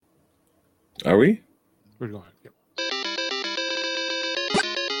Are we? We're going. Yep.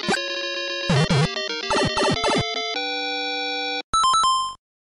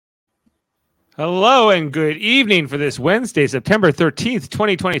 Hello and good evening for this Wednesday, September 13th,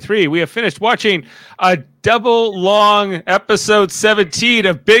 2023. We have finished watching a double long episode 17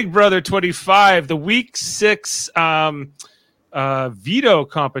 of Big Brother 25, the week 6 veto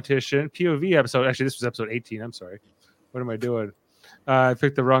competition, POV episode. Actually, this was episode 18. I'm sorry. What am I doing? I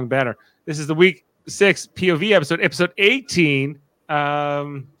picked the wrong banner. This is the week 6 POV episode 18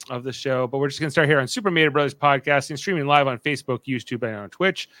 of the show. But we're just going to start here on Super Mader Brothers Podcasting, streaming live on Facebook, YouTube, and on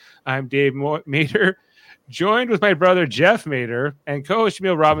Twitch. I'm Dave Mader, joined with my brother Jeff Mader and co-host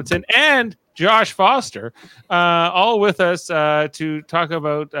Jamil Robinson and Josh Foster, all with us to talk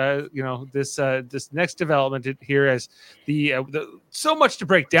about this next development here as the so much to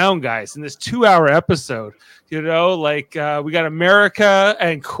break down, guys, in this 2-hour episode. We got America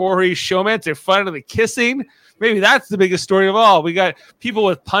and Corey Showman. They're finally kissing. Maybe that's the biggest story of all. We got people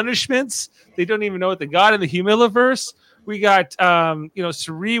with punishments. They don't even know what they got in the Humiliverse. We got,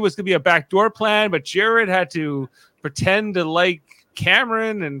 Suri was going to be a backdoor plan, but Jared had to pretend to like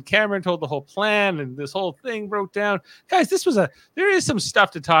Cameron, and Cameron told the whole plan, and this whole thing broke down. Guys, there is some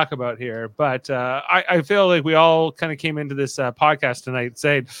stuff to talk about here, but I feel like we all kind of came into this podcast tonight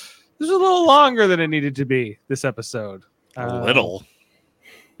saying this was a little longer than it needed to be, this episode. A little.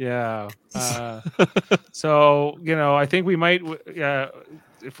 Yeah. So, I think we might,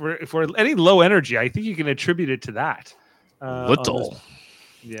 if we're any low energy, I think you can attribute it to that. Little.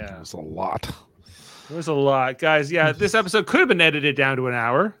 Yeah. It was a lot. It was a lot, guys. Yeah. This episode could have been edited down to an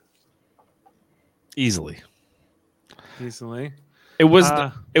hour. Easily. It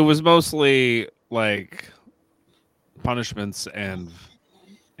was mostly like punishments and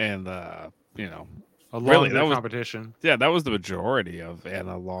a longer competition. Yeah, that was the majority of, and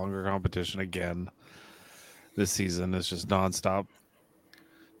a longer competition again. This season is just nonstop.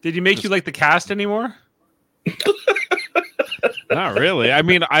 Did you make you like the cast anymore? Not really. I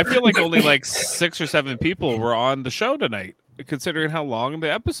mean, I feel like only like 6 or 7 people were on the show tonight, considering how long the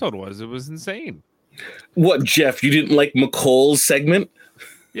episode was. It was insane. What, Jeff? You didn't like McCole's segment?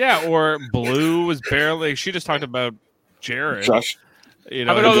 Yeah, or Blue was barely. She just talked about Jared. Josh. How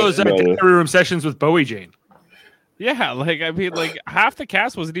about all those diary room sessions with Bowie Jane? Yeah, half the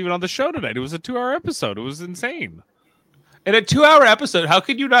cast wasn't even on the show tonight. It was a 2-hour episode. It was insane. In a 2-hour episode, how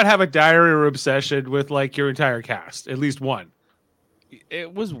could you not have a diary room session with like your entire cast? At least one.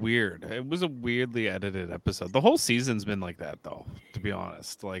 It was weird. It was a weirdly edited episode. The whole season's been like that, though, to be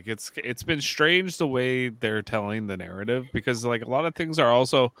honest. Like it's been strange the way they're telling the narrative, because like a lot of things are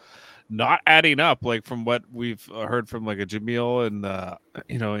also not adding up, like from what we've heard from like a Jamil and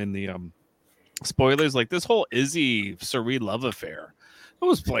in the spoilers, like this whole Izzy Suri love affair, it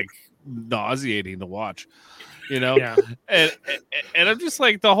was like nauseating to watch, Yeah. and I'm just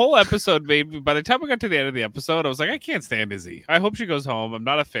like, the whole episode made me, by the time we got to the end of the episode, I was like, I can't stand Izzy. I hope she goes home. I'm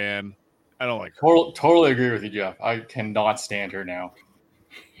not a fan. I don't like her. Totally agree with you, Jeff. I cannot stand her now.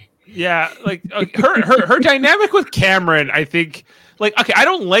 Yeah, like her dynamic with Cameron, I think, like, okay, I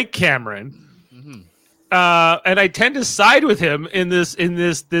don't like Cameron, and I tend to side with him in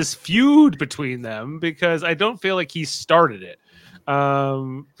this feud between them, because I don't feel like he started it.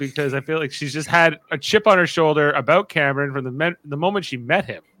 Because I feel like she's just had a chip on her shoulder about Cameron from the moment she met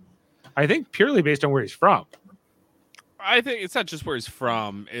him. I think purely based on where he's from. I think it's not just where he's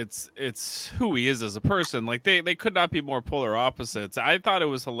from. It's who he is as a person. Like they could not be more polar opposites. I thought it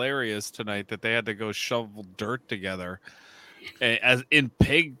was hilarious tonight that they had to go shovel dirt together, as in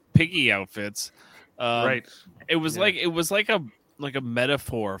piggy outfits. Right. It was like a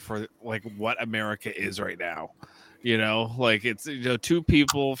metaphor for like what America is right now. Like it's two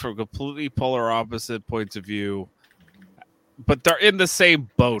people from completely polar opposite points of view, but they're in the same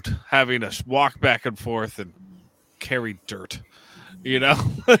boat, having to walk back and forth and carry dirt.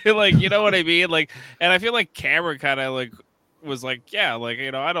 Like, you know what I mean? Like, and I feel like Cameron kind of like was like, yeah, like,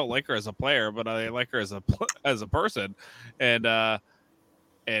 I don't like her as a player, but I like her as a person, and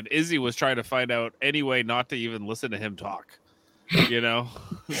Izzy was trying to find out any way not to even listen to him talk.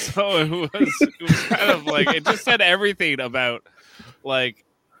 So it was kind of like, it just said everything about like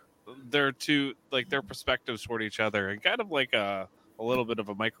their perspectives toward each other, and kind of like a little bit of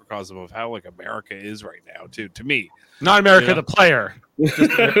a microcosm of how like America is right now too, to me. Not America the player.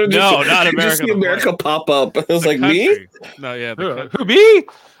 No, not America. Just see America pop up. I was like, country. Me? No, yeah. Who me?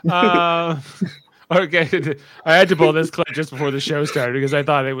 Okay, I had to pull this clip just before the show started because I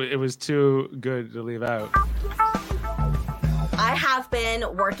thought it was too good to leave out. I have been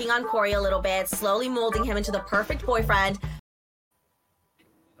working on Corey a little bit, slowly molding him into the perfect boyfriend.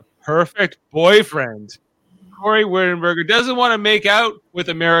 perfect boyfriend. Corey Wittenberger doesn't want to make out with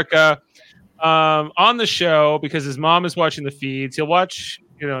America on the show because his mom is watching the feeds. He'll watch,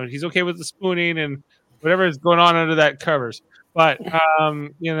 he's okay with the spooning and whatever is going on under that covers. But,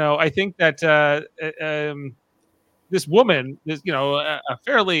 I think that this woman is, a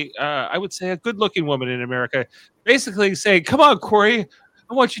fairly, I would say, a good-looking woman in America, basically saying, "Come on, Corey,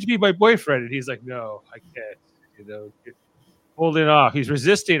 I want you to be my boyfriend." And he's like, "No, I can't." Holding off. He's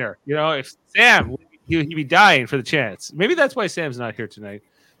resisting her. If Sam, he'd be dying for the chance. Maybe that's why Sam's not here tonight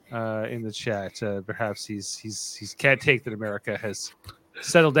in the chat. Perhaps he's can't take that America has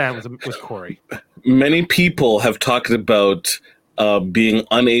settled down with Corey. Many people have talked about being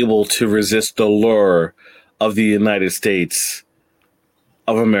unable to resist the lure of the United States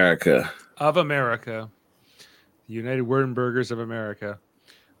of America. The United Wurdenbergers of America.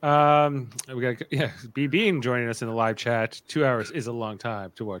 We got Bean joining us in the live chat. 2 hours is a long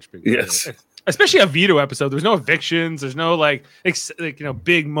time to watch Big Brother. Yes, especially a veto episode. There's no evictions. There's no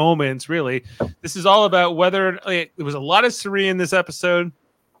big moments. Really, this is all about whether there was a lot of Suri in this episode.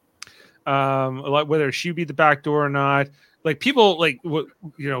 Whether she'd be the back door or not. People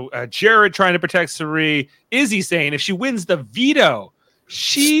Jared trying to protect Suri. Izzy saying if she wins the veto,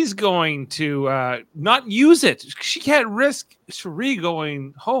 she's going to not use it. She can't risk Suri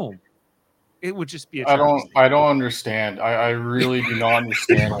going home. It would just be a travesty. I don't understand. I really do not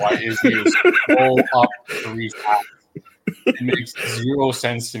understand why Izzy is so up Suri's ass. It makes zero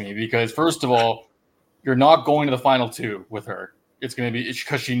sense to me because first of all, you're not going to the final two with her. It's going to be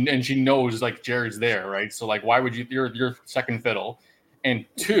because she knows Jared's there, right? So why would you're second fiddle? And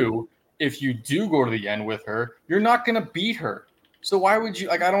two, if you do go to the end with her, you're not going to beat her. So why would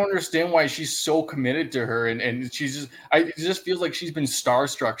you I don't understand why she's so committed to her and she's just it just feels like she's been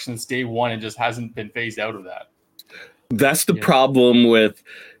starstruck since day one and just hasn't been phased out of that. That's the problem with,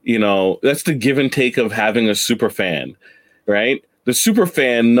 that's the give and take of having a super fan, right? The super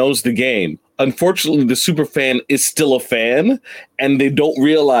fan knows the game. Unfortunately, the super fan is still a fan, and they don't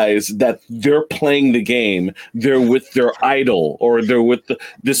realize that they're playing the game. They're with their idol, or they're with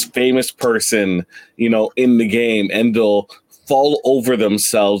this famous person, in the game, and they'll fall over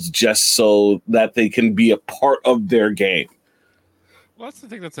themselves just so that they can be a part of their game. Well, that's the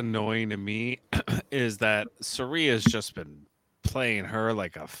thing that's annoying to me is that Suri has just been playing her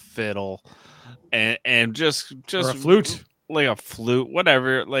like a fiddle, and just or a flute. Like a flute,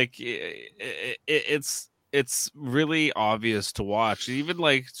 whatever. It's really obvious to watch. Even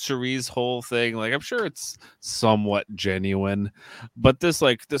Suri's whole thing, I'm sure it's somewhat genuine, but this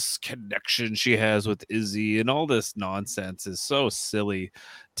connection she has with Izzy and all this nonsense is so silly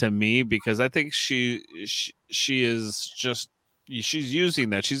to me because I think she is just she's using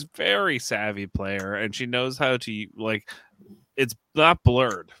that. She's a very savvy player and she knows how to it's not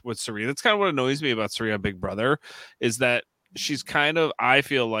blurred with Suri. That's kind of what annoys me about Suri on Big Brother is that she's kind of, I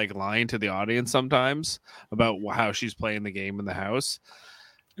feel lying to the audience sometimes about how she's playing the game in the house.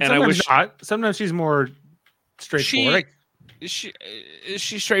 And sometimes I wish not. Sometimes she's more straightforward.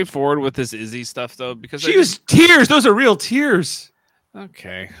 She's straightforward with this Izzy stuff though, because she was tears. Those are real tears.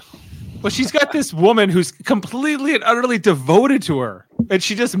 Okay. Well, she's got this woman who's completely and utterly devoted to her, and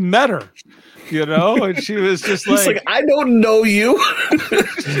she just met her, and she was just like, I don't know you.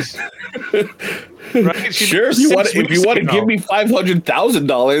 Right? Sure, if you want to give me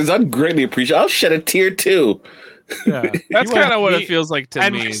 $500,000, I'd greatly appreciate. I'll shed a tear too. Yeah, that's kind of what it feels like to me.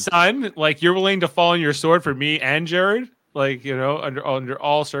 And my son, you're willing to fall on your sword for me and Jared, under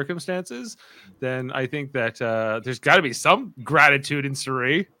all circumstances. Then I think that there's got to be some gratitude in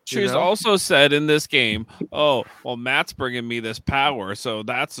Suri. She's also said in this game, "Oh, well, Matt's bringing me this power, so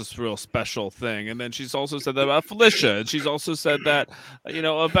that's a real special thing." And then she's also said that about Felicia, and she's also said that,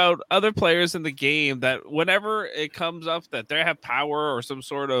 about other players in the game that whenever it comes up that they have power or some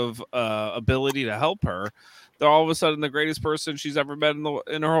sort of ability to help her, they're all of a sudden the greatest person she's ever met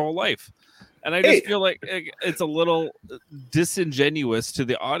in her whole life. And I just feel like it's a little disingenuous to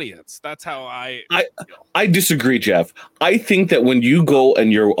the audience. That's how I disagree, Jeff. I think that when you go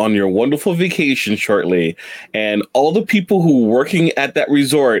and you're on your wonderful vacation shortly, and all the people who are working at that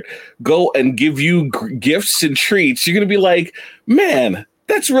resort go and give you gifts and treats, you're going to be like, man,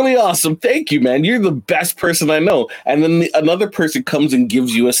 that's really awesome. Thank you, man. You're the best person I know. And then another person comes and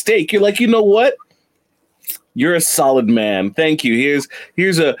gives you a steak. You're like, you know what? You're a solid man. Thank you.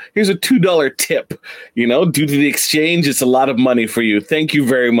 Here's a $2 tip. Due to the exchange, it's a lot of money for you. Thank you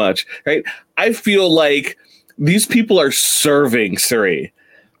very much. Right? I feel like these people are serving Suri.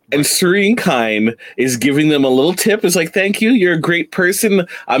 And Serene Kind is giving them a little tip. It's like, thank you. You're a great person.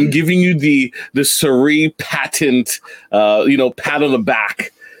 I'm giving you the Suri patent, pat on the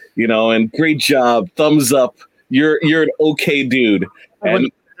back. and great job, thumbs up. You're an okay dude,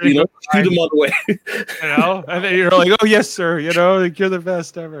 and shoot him on the way. And then you're like, oh yes, sir. Like, you're the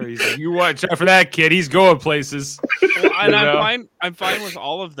best ever. He's like, you watch out for that kid. He's going places. Well, and I'm fine with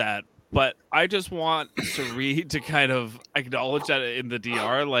all of that. But I just want Sari to kind of acknowledge that in the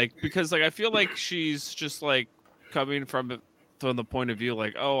DR, because I feel like she's just coming from the point of view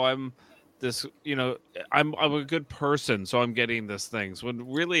oh, I'm this, I'm a good person, so I'm getting this things. When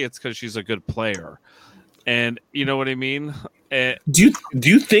really it's because she's a good player, and you know what I mean. Do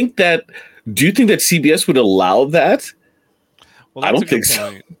you think that CBS would allow that? Well, I don't think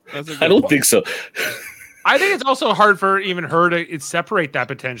so. I don't think so. I think it's also hard for even her to separate that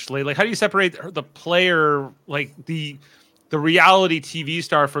potentially. How do you separate the player, the reality TV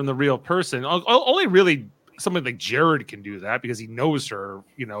star from the real person? Only really someone like Jared can do that because he knows her,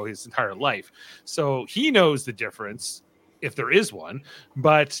 his entire life. So he knows the difference if there is one.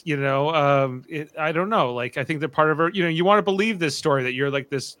 But, I don't know. I think that part of her, you want to believe this story that you're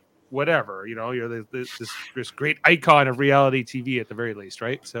this whatever, you're this great icon of reality TV at the very least,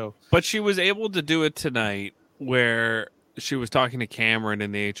 right? So, but she was able to do it tonight, where she was talking to Cameron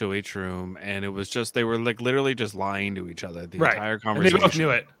in the HOH room, and it was just they were literally just lying to each other the entire conversation.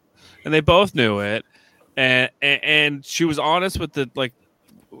 And they both knew it, and she was honest with the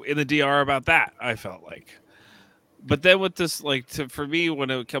in the DR about that. I felt like. But then with this, for me,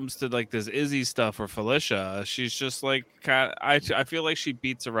 when it comes to this Izzy stuff or Felicia, she's just I feel like she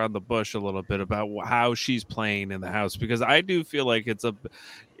beats around the bush a little bit about how she's playing in the house, because I do feel like it's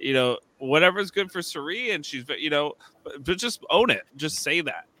whatever's good for Sari, and she's, but just own it, just say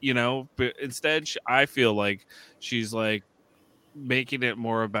that, but instead I feel like she's making it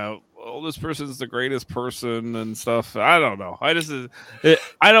more about, oh, this person's the greatest person and stuff. I don't know. I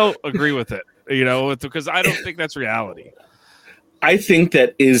don't agree with it. Because I don't think that's reality. I think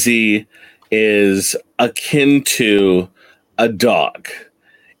that Izzy is akin to a dog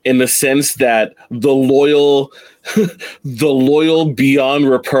in the sense that the loyal beyond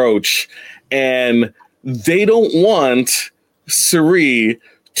reproach, and they don't want Sari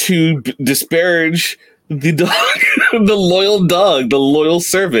to disparage the dog, the loyal dog, the loyal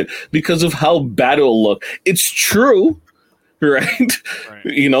servant, because of how bad it'll look. It's true. Right.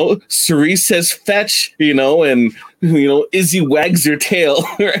 Sari says fetch, and Izzy wags her tail,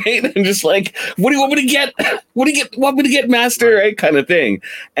 right? And just what do you want me to get? What do you want me to get, master? Right, kind of thing.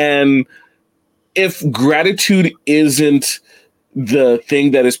 And if gratitude isn't the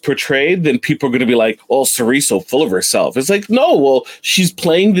thing that is portrayed, then people are going to be like, "Oh, Sari's so full of herself." It's no, well, she's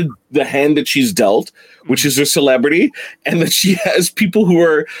playing the hand that she's dealt, which is her celebrity, and that she has people who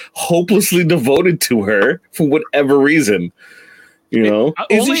are hopelessly devoted to her for whatever reason.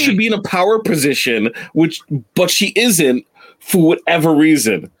 Izzy should be in a power position, but she isn't for whatever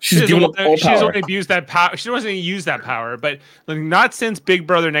reason. She's given up all power. She doesn't want to abuse that power. She doesn't use that power, but not since Big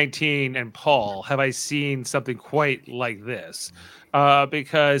Brother 19 and Paul have I seen something quite like this.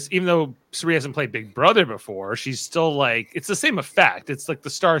 Because even though Sari hasn't played Big Brother before, she's still it's the same effect. It's the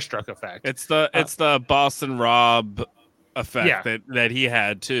starstruck effect. It's the Boston Rob effect that he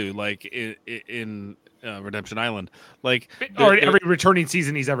had too, in Redemption Island, every returning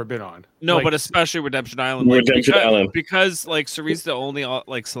season he's ever been on. But especially Redemption Island, because Sari's the only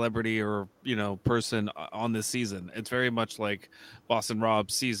celebrity or person on this season. It's very much like Boston Rob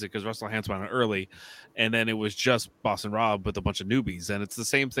sees it because Russell Hantz went on early, and then it was just Boston Rob with a bunch of newbies, and it's the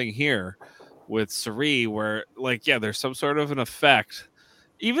same thing here with Sari, where there's some sort of an effect.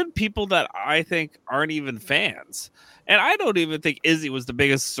 Even people that I think aren't even fans. And I don't even think Izzy was the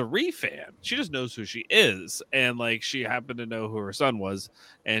biggest Sari fan. She just knows who she is. And she happened to know who her son was.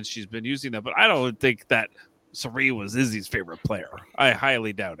 And she's been using that. But I don't think that Sari was Izzy's favorite player. I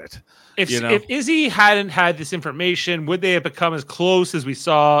highly doubt it. If Izzy hadn't had this information, would they have become as close as we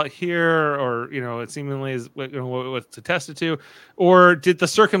saw here? Or, it seemingly is what's attested to? Or did the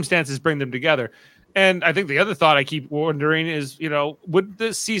circumstances bring them together? And I think the other thought I keep wondering is, would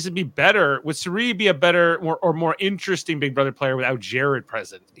this season be better? Would Sari be a better or more interesting Big Brother player without Jared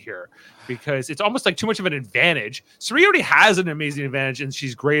present here? Because it's almost too much of an advantage. Sari already has an amazing advantage, and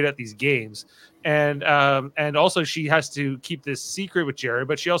she's great at these games. And also she has to keep this secret with Jared,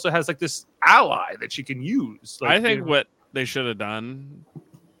 but she also has this ally that she can use. I think what they should have done,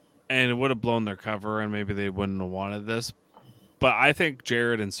 and it would have blown their cover, and maybe they wouldn't have wanted this. But I think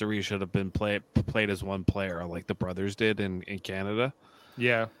Jared and Sari should have been played as one player, like the brothers did in Canada.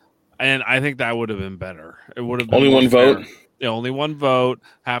 Yeah, and I think that would have been better. It would have been only one vote. Yeah, only one vote.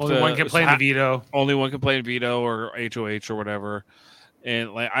 Only one can play in the veto. Only one can play in veto or HOH or whatever.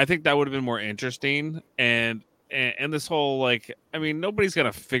 And I think that would have been more interesting. And and this whole like, I mean, nobody's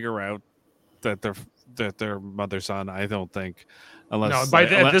gonna figure out that their mother's son. I don't think, unless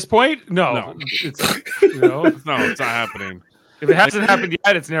at this point, no. It's no, it's not happening. If it hasn't happened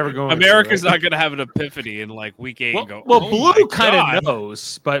yet, it's never going. America's not going to have an epiphany in like week 8 and go. Well, oh Blue kind of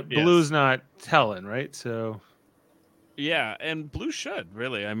knows, but Yes. Blue's not telling, right? So. Yeah, and Blue should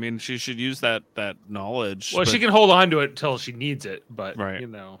really. I mean, she should use that knowledge. Well, she can hold on to it until she needs it, but Right.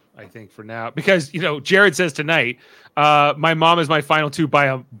 I think for now, because Jared says tonight, my mom is my final 2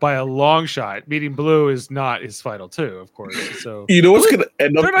 by a long shot. Meeting Blue is not his final 2, of course. So You know what's gonna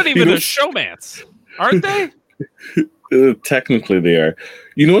end up? They're not even a showmance. aren't they? Technically, they are.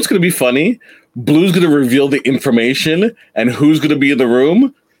 You know what's gonna be funny? Blue's gonna reveal the information, and who's gonna be in the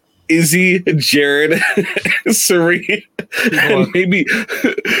room? Izzy, Jared, Sari, and maybe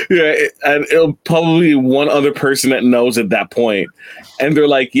and it'll probably one other person that knows at that point. And they're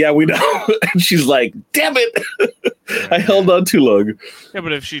like, yeah, we know. And she's like, damn it. I held on too long. Yeah,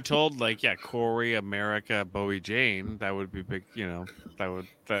 but if she told Corey, America, Bowie, Jane, that would be big,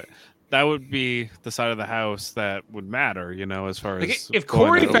 that would be the side of the house that would matter, as far as if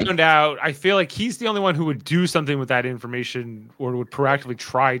Corey found out, I feel like he's the only one who would do something with that information or would proactively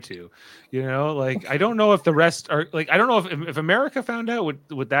try to, I don't know if the rest are I don't know if America found out,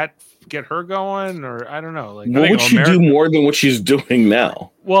 would that get her going, or I don't know. What would she do more than what she's doing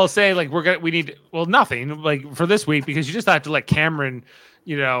now? Well, say we need nothing for this week, because you just have to let Cameron,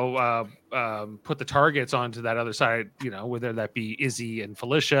 put the targets onto that other side, whether that be Izzy and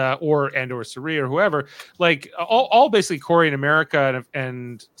Felicia or Sari or whoever, all basically Corey and America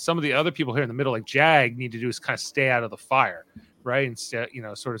and some of the other people here in the middle, like Jag, need to do is kind of stay out of the fire, right? And stay,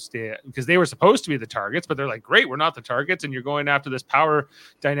 sort of stay, because they were supposed to be the targets, but they're like, great, we're not the targets, and you're going after this power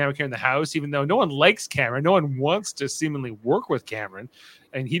dynamic here in the house, even though no one likes Cameron, no one wants to seemingly work with Cameron,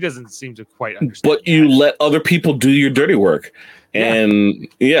 and he doesn't seem to quite understand. But you let other people do your dirty work. And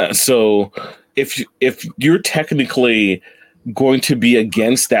so if you're technically going to be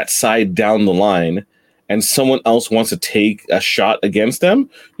against that side down the line, and someone else wants to take a shot against them,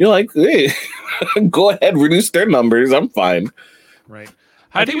 you're like, hey, go ahead, reduce their numbers. I'm fine. Right.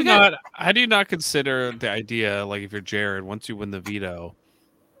 How do you not consider the idea, like if you're Jared, once you win the veto,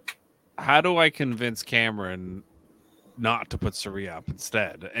 how do I convince Cameron not to put Sari up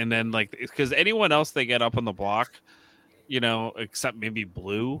instead? And then because anyone else they get up on the block, except maybe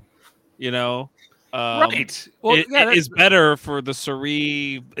Blue, right. Well, it is better for the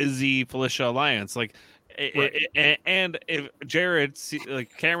Sari, Izzy, Felicia alliance. And if Jared,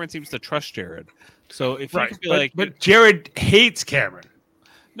 Cameron seems to trust Jared. So if you could be but Jared hates Cameron.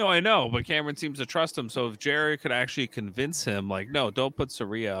 No, I know, but Cameron seems to trust him. So if Jared could actually convince him, no, don't put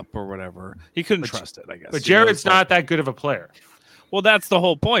Sari up or whatever, he couldn't trust it, I guess. But Jared's not that good of a player. Well, that's the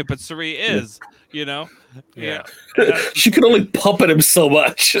whole point. But Sari is, Yeah. She can only puppet him so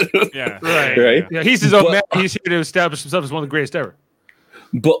much. Yeah. Right. Yeah, he's his own man. He's here to establish himself as one of the greatest ever.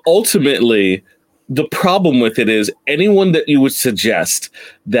 But ultimately, the problem with it is anyone that you would suggest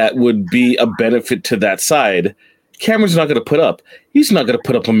that would be a benefit to that side, Cameron's not going to put up. He's not going to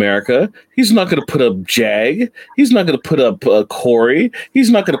put up America. He's not going to put up Jag. He's not going to put up Corey. He's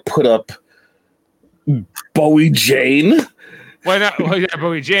not going to put up Bowie Jane. Why not? Well, yeah,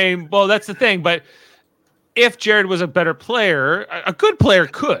 Bowie Jane. Well, that's the thing. But if Jared was a better player, a good player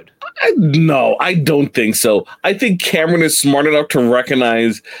could. No, I don't think so. I think Cameron is smart enough to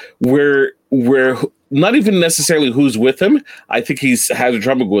recognize where not even necessarily who's with him. I think has a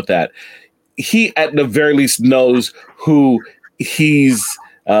trouble with that. He, at the very least, knows who he's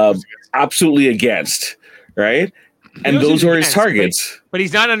absolutely against, right? And those are his targets. But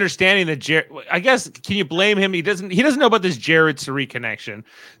he's not understanding that Jared. I guess, can you blame him? He doesn't know about this Jared Sari connection.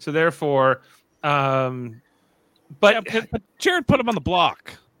 So therefore, but Jared put him on the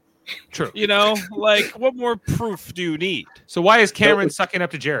block. True. What more proof do you need? So why is Cameron sucking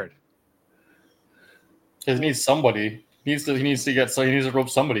up to Jared? He needs somebody. He needs to rope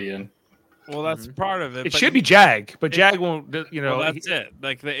somebody in. Well, that's part of it. It should be Jag, but Jag won't. Well, that's it.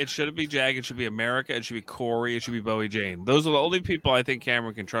 It shouldn't be Jag. It should be America. It should be Corey. It should be Bowie Jane. Those are the only people I think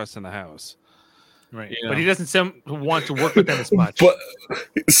Cameron can trust in the house. Right, but he doesn't seem to want to work with them as much.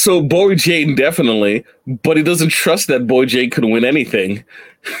 So Bowie Jane definitely, but he doesn't trust that Bowie Jane could win anything.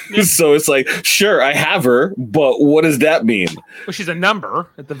 Yeah. So it's like, sure, I have her, but what does that mean? Well, she's a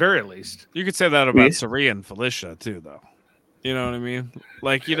number at the very least. You could say that about Sari and Felicia too, though. You know what I mean?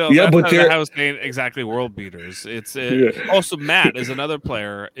 Yeah, but the house ain't exactly world beaters. Also Matt is another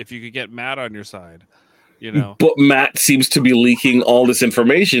player. If you could get Matt on your side, You know, But Matt seems to be leaking all this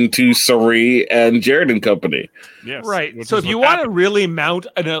information to Sari and Jared and company. yes, Right. which So is if you what want to happened. really mount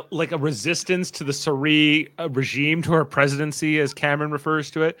a resistance to the Sari regime, to her presidency, as Cameron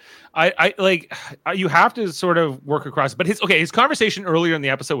refers to it, I like you have to sort of work across. But his conversation earlier in the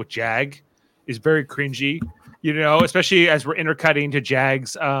episode with Jag is very cringy. You know, especially as we're intercutting to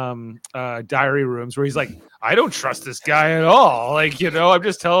Jag's diary rooms, where he's like, "I don't trust this guy at all." Like, you know, I'm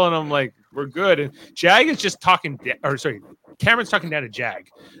just telling him like we're good, and Jag is just talking. Cameron's talking down to Jag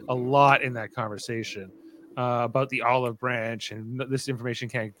a lot in that conversation about the olive branch and this information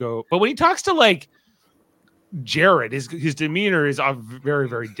can't go. But when he talks to like Jared, his demeanor is very,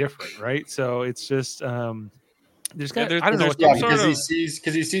 very different, right? So it's just there's Yeah, I don't know. there's Yeah, some because sort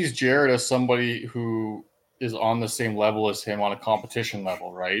of- he sees Jared as somebody who is on the same level as him on a competition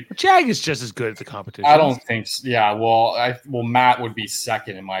level, right? Jag is just as good at the competition. I don't think so. Yeah, well, Matt would be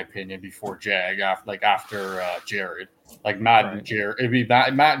second in my opinion before Jag, after Jared. Like Matt and Jared, it'd be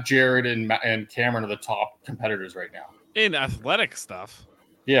Matt, Jared, and Cameron are the top competitors right now. in athletic stuff.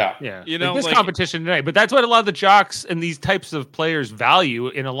 Yeah, Yeah, You like know, this like- competition tonight, but that's what a lot of the jocks and these types of players value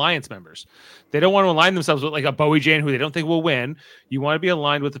in alliance members. They don't want to align themselves with like a Bowie Jane who they don't think will win. You want to be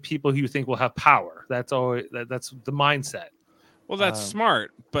aligned with the people who you think will have power. That's always that's the mindset. Well, that's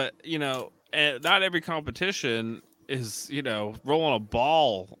smart, but you know, not every competition is rolling a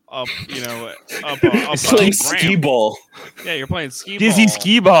ball up, up a It's like ramp. skee ball. Yeah, you're playing skee Dizzy ball.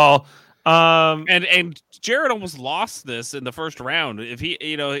 skee ball. And Jared almost lost this in the first round. If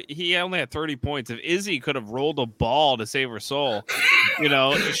he only had 30 points. If Izzy could have rolled a ball to save her soul,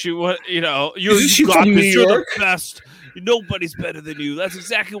 she would. You Isn't she got from this. New You're York? the best. Nobody's better than you. That's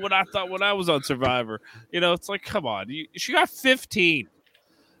exactly what I thought when I was on Survivor. It's like, come on. She got 15.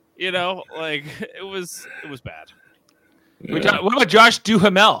 Like it was bad. What about Josh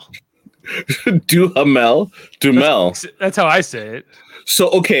Duhamel? Dumel. That's how I say it. So,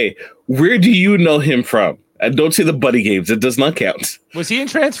 okay, where do you know him from? And don't say the buddy games. It does not count. Was he in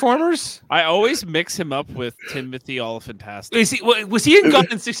Transformers? I always mix him up with Timothy Olyphantastic. Was he in Gone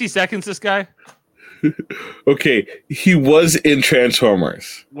in 60 Seconds, this guy? Okay, he was in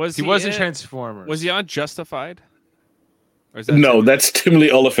Transformers. He was in Transformers. Was he on Justified? Or is that No, that's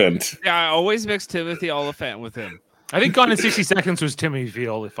Timothy Oliphant. Yeah, I always mix Timothy Oliphant with him. I think Gone in 60 Seconds was Timothy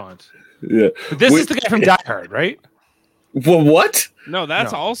Oliphant. Yeah. But this Wait, is the guy from Die Hard, right? Well, what? No,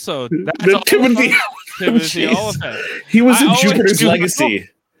 that's No. also The Timothy Timothy Jeez. Oliphant. He was I in always Jupiter's do- Legacy.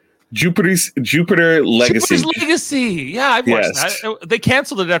 Jupiter Legacy. Jupiter's Legacy. Yeah, I've watched Yes. that. They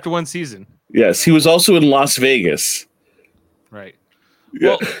canceled it after one season. Yes, he was also in Las Vegas. Right.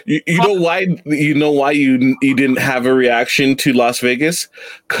 Yeah. Well, you know why? You know why you didn't have a reaction to Las Vegas?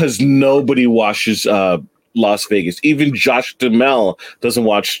 Because nobody watches Las Vegas. Even Josh Duhamel doesn't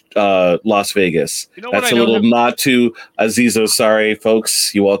watch Las Vegas. You know what That's I a know little him- nod to Aziza. Sorry,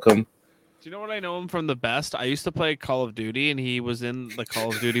 folks. You're welcome. Do you know what I know him from the best? I used to play Call of Duty, and he was in the Call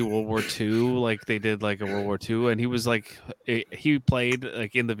of Duty World War II. Like they did like a World War II, and he was like he played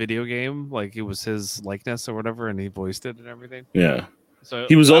like in the video game, like it was his likeness or whatever, and he voiced it and everything. Yeah. So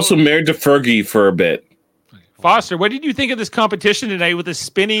He was that also married to Fergie for a bit. Foster, what did you think of this competition tonight with the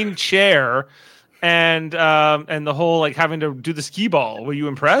spinning chair and the whole like having to do the skee ball? Were you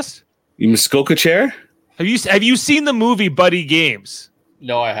impressed? You Muskoka chair? Have you seen the movie Buddy Games?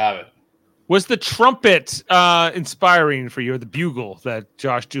 no, I haven't. Was the trumpet inspiring for you, or the bugle that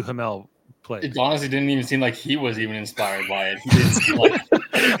Josh Duhamel played? It honestly didn't even seem like he was even inspired by it. He didn't seem like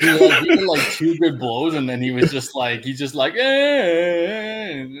he did like two good blows, and then he was just like and just like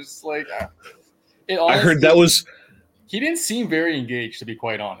it. Honestly, I heard that was he didn't seem very engaged, to be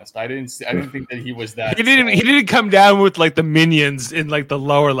quite honest. I didn't think that he was that. He didn't come down with like the minions in like the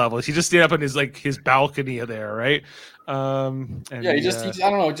lower levels. He just stayed up on his balcony there, right? And, Yeah, he I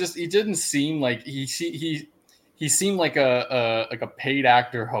don't know. He didn't seem like he seemed like a paid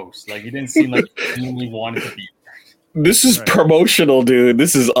actor host. Like he didn't seem like he genuinely wanted to be. this is Right. promotional, dude.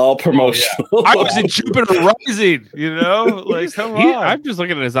 This is all promotional. I was in Jupiter Rising, like come on. I'm just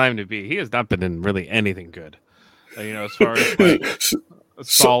looking at his IMDb. He has not been in really anything good. As far as like a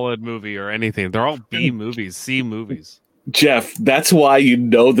solid movie or anything, they're all B movies, C movies. Jeff, that's why you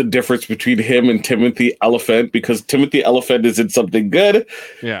know the difference between him and Timothy Elephant, because Timothy Elephant is in something good,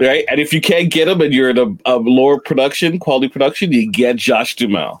 Yeah. right? And if you can't get him and you're in a lower quality production, you get Josh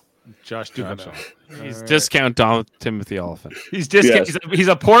Duhamel. Josh Duhamel. He's All right. discount Timothy Oliphant. He's discount. Yes. He's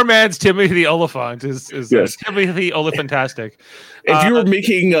a poor man's Timothy Oliphant. Is Yes. Timothy Olyphantastic. If you were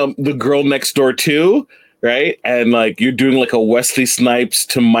making The Girl Next Door 2, right, and like you're doing like a Wesley Snipes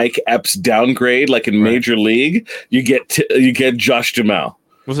to Mike Epps downgrade, like in Major League, you get Josh Duhamel.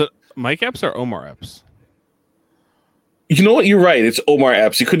 Was it Mike Epps or Omar Epps? You know what? You're right. It's Omar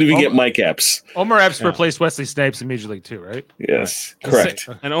Epps. You couldn't even get Mike Epps. Omar Epps replaced Wesley Snipes in Major League 2, right? Yes, correct.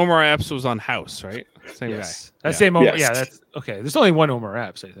 And Omar Epps was on House, right? Same guy. That same Omar. Yes. Yeah, that's okay. There's only one Omar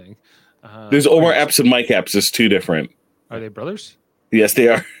Epps, I think. There's Omar Epps and Mike Epps. It's two different. Are they brothers? Yes, they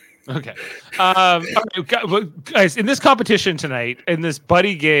are. Okay. Guys, in this competition tonight, in this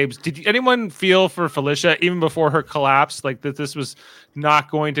buddy games, did anyone feel for Felicia even before her collapse, like that this was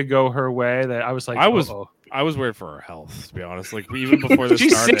not going to go her way? That I was like, I was worried for her health, to be honest. Like even before this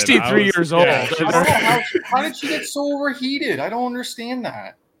she's started, 63 years old. I don't know how did she get so overheated? I don't understand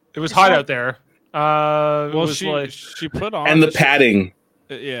that. It was hot out there. Well, she put on And the padding.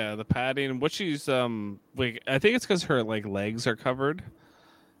 Yeah, the padding. What she's like, I think it's because her like legs are covered,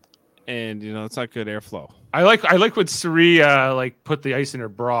 and it's not good airflow. I like when Suri like put the ice in her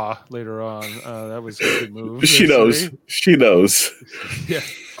bra later on. That was a good move. She knows. Suri. She knows. Yeah.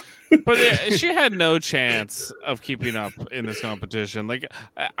 But she had no chance of keeping up in this competition. Like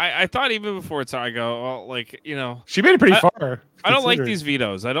I thought even before it started, I go, well, like she made it pretty far. I don't like these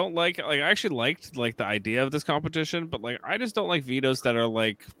vetoes. I don't like I actually liked like the idea of this competition, but like I just don't like vetoes that are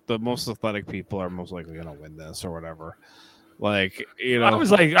like the most athletic people are most likely gonna win this or whatever. Like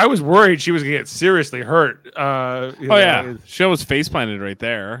I was worried she was gonna get seriously hurt. Yeah, she was face planted right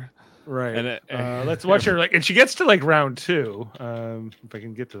there. Right. And let's watch her and she gets to like round 2. If I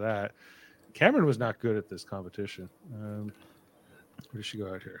can get to that. Cameron was not good at this competition. Where did she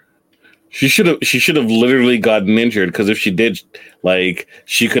go out here? She should have literally gotten injured because if she did, like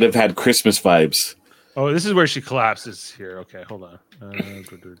she could have had Christmas vibes. Oh, this is where she collapses here. Okay, hold on.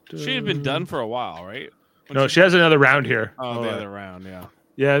 She had been done for a while, right? No, she has another round here. Oh, the other round, yeah.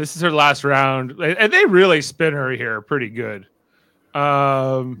 Yeah, this is her last round. And they really spin her here pretty good.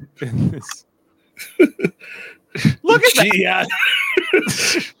 Look at that. Yeah.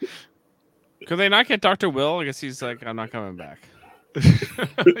 Could they not get Dr. Will? I guess he's like, I'm not coming back.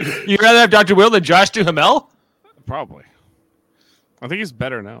 You'd rather have Dr. Will than Josh Duhamel? Probably. I think he's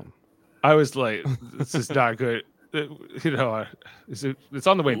better now. I was like, this is not good. It's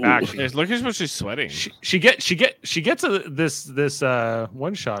on the way back. Look at how much she's sweating. She gets this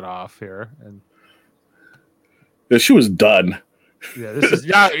one shot off here, and she was done. Yeah, this is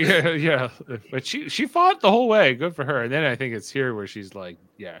yeah. But she fought the whole way. Good for her. And then I think it's here where she's like,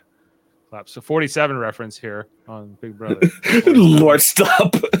 yeah, clap. So 47 reference here on Big Brother. Lord,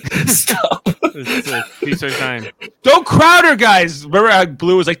 stop. It's time. Don't crowd her, guys. Remember how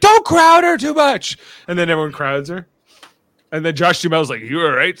Blue was like, don't crowd her too much. And then everyone crowds her. And then Josh Duhamel's like, you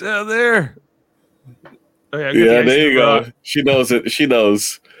all right down there? Oh, yeah, there you go. She knows it. She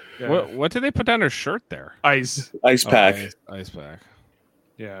knows. Yeah. What did they put down her shirt there? Ice pack. Ice pack.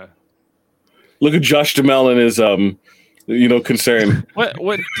 Yeah. Look at Josh Duhamel and his concern. What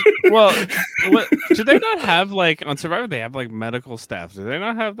do they not have like on Survivor? They have like medical staff. Do they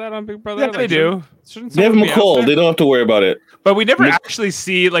not have that on Big Brother? Yeah, they do. They have McCall. They don't have to worry about it. But we never actually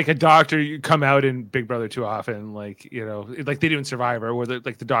see like a doctor come out in Big Brother too often, like like they do in Survivor, where the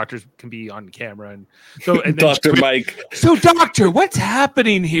doctors can be on camera and so. And Dr. Mike. So, doctor, what's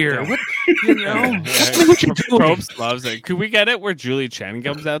happening here? What what you doing? Probst loves it. Could we get it where Julie Chen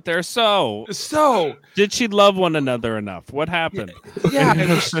comes out there? So did she love one another enough? What happened?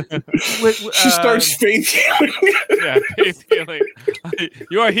 Yeah, she starts faith healing. Yeah, faith healing.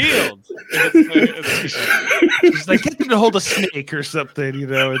 You are healed. She's like, get them to hold a snake or something,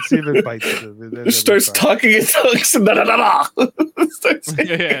 and see if it bites them. Starts talking in tongues.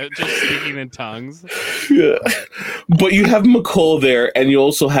 Yeah, just speaking in tongues. Yeah, but you have McCall there, and you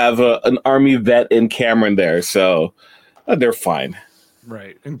also have an army vet in Cameron there, so they're fine.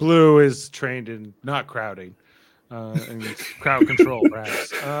 Right, and Blue is trained in not crowding. And crowd control,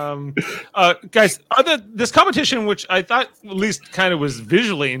 perhaps. Guys, this competition, which I thought at least kind of was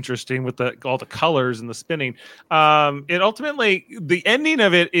visually interesting with all the colors and the spinning, it ultimately, the ending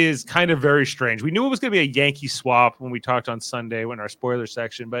of it is kind of very strange. We knew it was going to be a Yankee swap when we talked on Sunday in our spoiler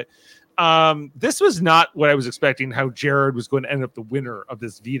section, but this was not what I was expecting, how Jared was going to end up the winner of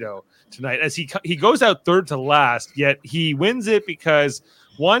this veto tonight, as he goes out third to last, yet he wins it because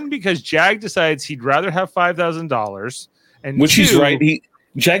Jag decides he'd rather have $5,000, and which he's right.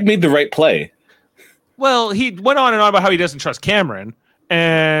 Jag made the right play. Well, he went on and on about how he doesn't trust Cameron,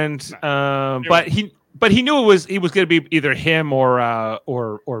 and but he knew he was going to be either him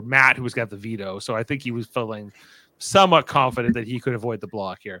or Matt who was got the veto. So I think he was feeling somewhat confident that he could avoid the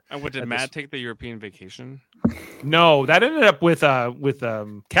block here. And did Matt take the European vacation? No, that ended up with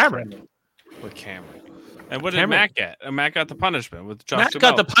Cameron. With Cameron. And what did Cameron- Matt get? Matt got the punishment with Josh. Matt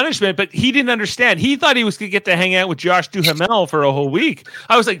got the punishment, but he didn't understand. He thought he was going to get to hang out with Josh Duhamel for a whole week.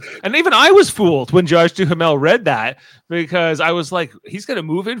 I was like, and even I was fooled when Josh Duhamel read that, because I was like, he's going to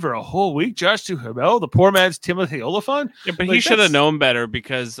move in for a whole week. Josh Duhamel, the poor man's Timothy Oliphant. Yeah, but Like, he should have that's- known better,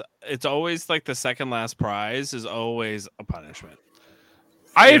 because it's always like the second last prize is always a punishment.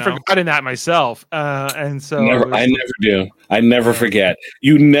 I had You know? forgotten that myself, and so I never do. I never forget.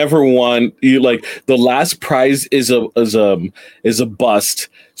 You never want you like the last prize is a bust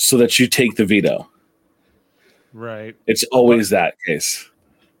so that you take the veto. right. It's always that case.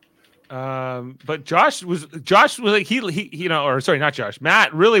 But Josh was like he you know, or sorry, not Josh.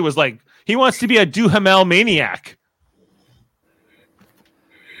 Matt really was like he wants to be a Duhamel maniac.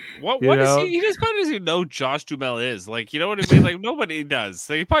 What You is know? he just probably doesn't even know Josh Duhamel is. Like, you know what I mean? Like, nobody does.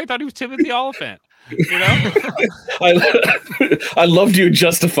 Like, he probably thought he was Timothy Oliphant. You know? I loved you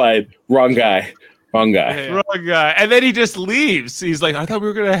justified. Wrong guy. Yeah. Wrong guy. And then he just leaves. He's like, I thought we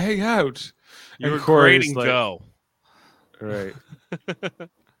were gonna hang out. You And were Corey's great and like- go. Right.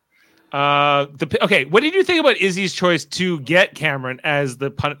 Okay, what did you think about Izzy's choice to get Cameron as the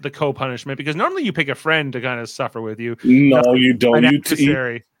co-punishment? Because normally you pick a friend to kind of suffer with you. No, you don't. An You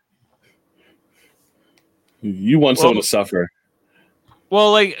adversary. want someone to suffer.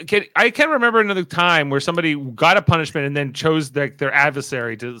 Well, like I can't remember another time where somebody got a punishment and then chose their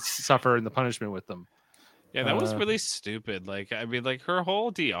adversary to suffer in the punishment with them. Yeah, that was really stupid. Like, I mean, like her whole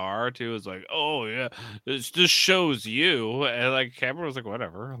DR too was like, "Oh yeah, this shows you," and like Cameron was like,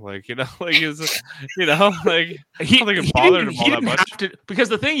 "Whatever," like like is, like He, don't think it he bothered didn't, him all he that didn't much. have to, because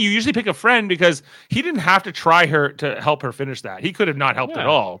the thing, you usually pick a friend because he didn't have to try her to help her finish that. He could have not helped at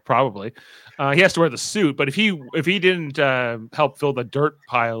Yeah. all, probably. He has to wear the suit, but if he didn't help fill the dirt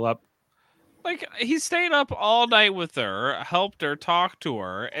pile up, Like, he stayed up all night with her, helped her, talked to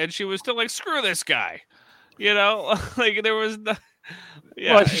her, and she was still like, "Screw this guy," like there was no.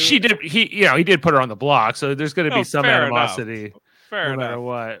 Yeah, well, she did. He did put her on the block, so there's going to be No, some fair enough. animosity, fair no enough. matter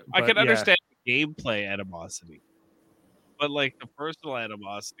what. I But, can yeah. understand gameplay animosity, but like the personal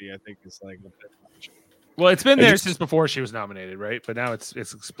animosity, I think is like a bit much. Well, it's been I there just- since before she was nominated, right? But now it's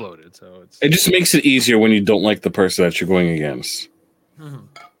exploded. So it's It just makes it easier when you don't like the person that you're going against.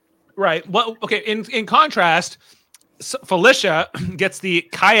 right. Well, okay. In contrast, Felicia gets the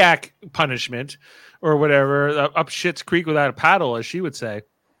kayak punishment or whatever, up Schitt's Creek without a paddle, as she would say.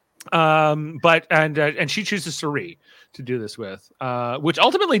 But she chooses Suri to do this with, which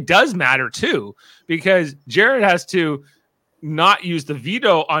ultimately does matter too, because Jared has to not use the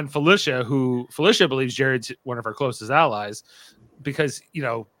veto on Felicia, who Felicia believes Jared's one of her closest allies, because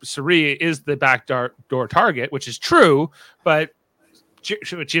Suri is the backdoor target, which is true, but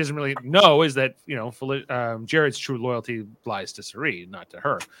what she doesn't really know is that Jared's true loyalty lies to Suri, not to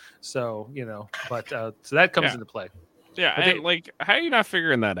her. So so that comes into play. Yeah, But and they- like, how are you not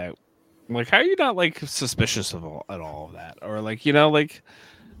figuring that out? Like, how are you not like suspicious of all of that, or like like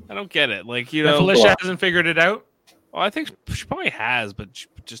I don't get it. Like That Felicia hasn't figured it out. well, I think she probably has, but she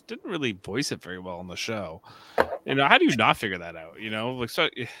just didn't really voice it very well on the show. How do you not figure that out? Like, so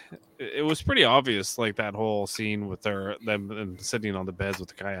it was pretty obvious, like that whole scene with them sitting on the beds with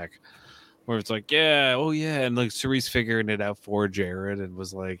the kayak, where it's like, yeah, oh yeah, and like Suri's figuring it out for Jared, and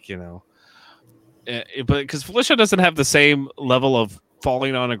was like, but because Felicia doesn't have the same level of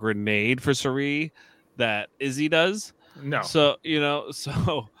falling on a grenade for Suri that Izzy does. No. So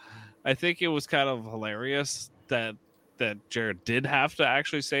so I think it was kind of hilarious that Jared did have to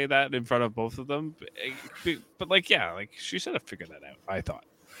actually say that in front of both of them. But like, yeah, like she should have figured that out. I thought,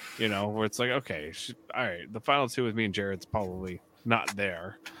 where it's like, okay, all right, the final two with me and Jared's probably not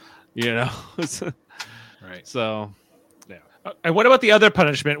there, Right. So And what about the other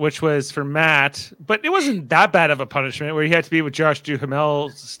punishment, which was for Matt? But it wasn't that bad of a punishment where he had to be with Josh Duhamel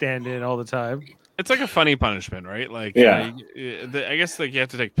stand in all the time. it's like a funny punishment, right? Like, Yeah. I guess like you have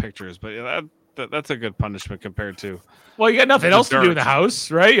to take pictures, but that's a good punishment compared to. Well, you got nothing The else to do in dirt. the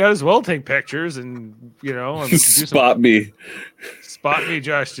house, right? You might as well take pictures and and do some Spot me. spot me,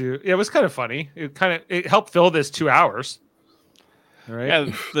 Josh. Yeah, it was kind of funny. It helped fill this 2 hours. All right.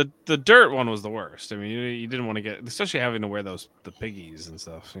 Yeah, the dirt one was the worst. I mean, you didn't want to get, especially having to wear the piggies and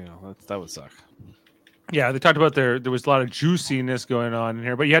stuff. That would suck. Yeah, they talked about there was a lot of juiciness going on in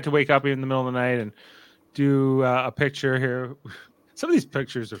here, but you had to wake up in the middle of the night and do a picture here. Some of these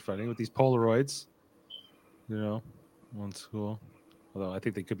pictures are funny with these Polaroids. One's cool, although I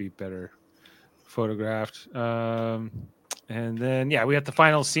think they could be better photographed. And then we have the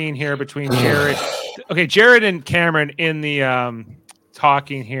final scene here between Jared. Okay, Jared and Cameron in the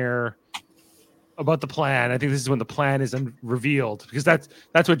talking here. about the plan. I think this is when the plan is revealed, because that's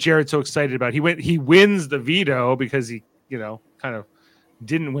what Jared's so excited about. He wins the veto because he, kind of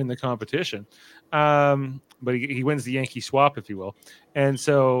didn't win the competition. But he wins the Yankee swap, if you will. And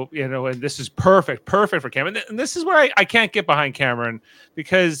so, and this is perfect for Cameron. And this is where I can't get behind Cameron,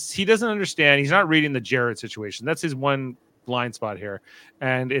 because he doesn't understand. He's not reading the Jared situation. That's his one blind spot here.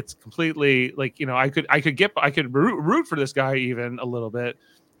 And it's completely like, I could root for this guy even a little bit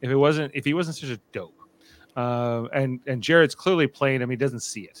if he wasn't such a dope. And Jared's clearly playing him. He doesn't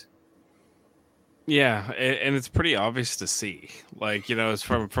see it. Yeah, and it's pretty obvious to see, like, it's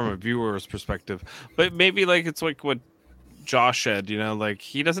from a viewer's perspective. But maybe like it's like what Josh said, like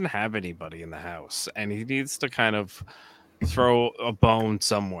he doesn't have anybody in the house, and he needs to kind of throw a bone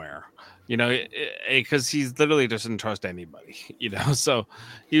somewhere, because he's literally doesn't trust anybody, So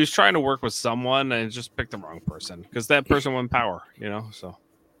he was trying to work with someone and just picked the wrong person, because that person won power, So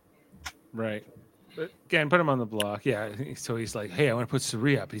right. But again, put him on the block. Yeah. So he's like, "Hey, I want to put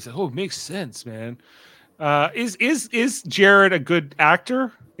Suri up." He's like, "Oh, it makes sense, man." Is Jared a good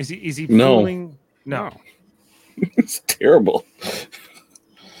actor? Is he fooling? No. It's terrible. Yeah.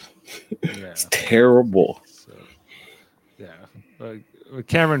 It's terrible. So, yeah.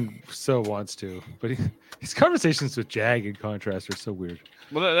 Cameron so wants to, but his conversations with Jag, in contrast, are so weird.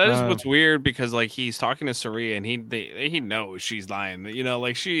 Well, that is what's weird, because like he's talking to Suri and he knows she's lying.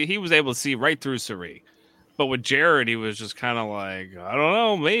 Like he was able to see right through Suri, but with Jared, he was just kind of like, I don't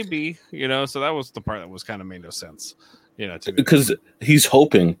know, maybe, So that was the part that was kind of made no sense, to me. Because he's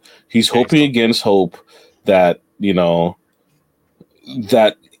hoping against hope that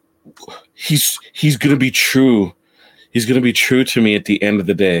that he's gonna be true. He's gonna be true to me at the end of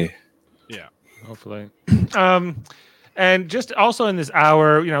the day. Yeah, hopefully. And just also in this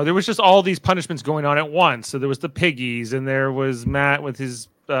hour, there was just all these punishments going on at once. So there was the piggies, and there was Matt with his,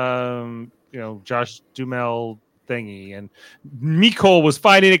 Josh Duhamel thingy, and Miko was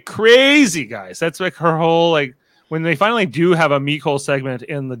finding it crazy, guys. That's like her whole, like, when they finally do have a Miko segment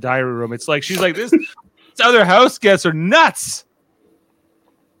in the diary room, it's like she's like, this other house guests are nuts.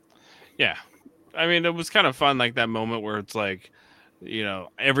 Yeah, I mean, it was kind of fun, like that moment where it's like,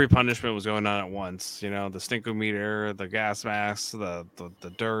 every punishment was going on at once. The stinkometer, the gas mask, the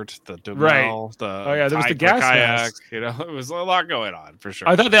dirt, the Dumel, there was the gas kayak. mask. It was a lot going on for sure.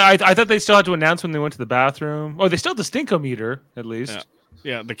 I thought they still had to announce when they went to the bathroom. Oh, they still had the stinkometer at least.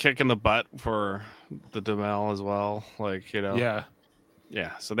 Yeah, the kick in the butt for the Dumel as well. Like Yeah.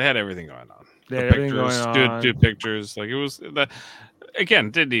 So they had everything going on. They had everything going on. Do pictures. Like it was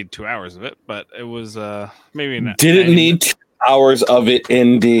again, didn't need 2 hours of it, but it was maybe not. Didn't need 2 hours of it,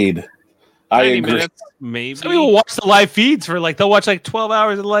 indeed. I agree. Minutes, maybe. Some people watch the live feeds for they'll watch 12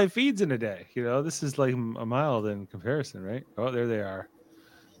 hours of live feeds in a day. This is like a mild in comparison, right? Oh, there they are.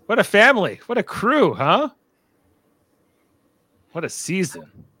 What a family. What a crew, huh? What a season.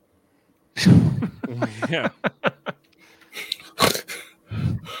 Yeah.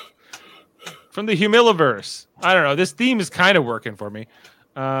 From the Humiliverse. I don't know. This theme is kind of working for me.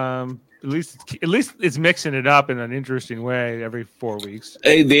 At least it's mixing it up in an interesting way every 4 weeks.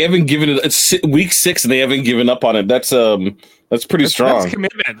 Hey, they haven't given it. It's week 6, and they haven't given up on it. That's pretty strong. That's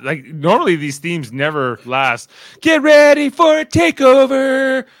commitment. Like normally these themes never last. Get ready for a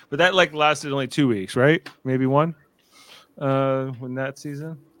takeover, but that lasted only 2 weeks, right? Maybe one. When that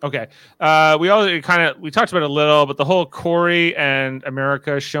season. Okay. We talked about it a little, but the whole Corey and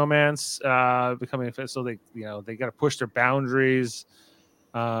America showmance becoming so they got to push their boundaries.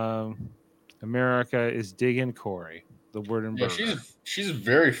 America is digging Corey. The word in she's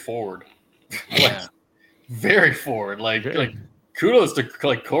very forward. Yeah. Very forward. Like kudos to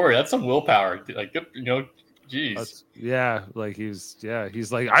Corey. That's some willpower. Jeez.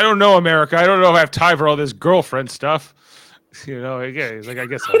 He's like, I don't know, America. I don't know if I have time for all this girlfriend stuff. Again, he's like, I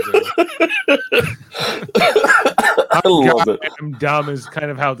guess I'll do it. I love it. I'm dumb is kind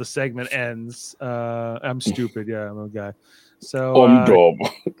of how the segment ends. I'm stupid. Yeah, I'm a guy. So I'm dumb.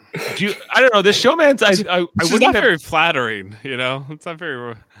 I don't know. This showman's I wouldn't not very flattering. It's not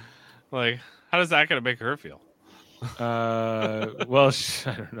very like. How does that gonna make her feel? Well,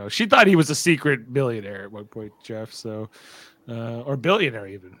 I don't know. She thought he was a secret billionaire at one point, Jeff. So, or billionaire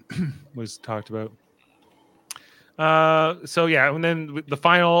even was talked about. So yeah, and then the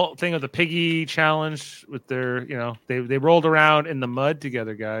final thing of the piggy challenge with their, they rolled around in the mud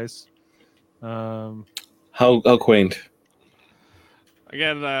together, guys. How quaint.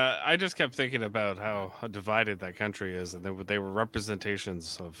 Again, I just kept thinking about how divided that country is, and they were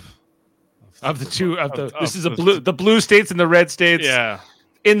representations of the two of the. This is the blue states and the red states. Yeah,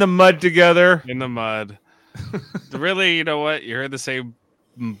 in the mud together. In the mud. Really, you know what? You're in the same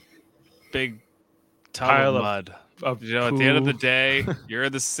big pile of mud. Of You know, at the end of the poo. day, you're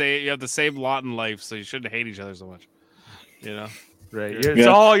the same. You have the same lot in life, so you shouldn't hate each other so much. You know, Right. Yeah. It's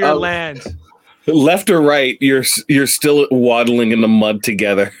all your land. Left or right, you're still waddling in the mud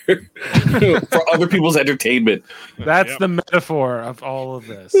together for other people's entertainment. That's Yep. the metaphor of all of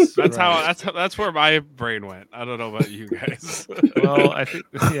this. That's where my brain went. I don't know about you guys. Well, I think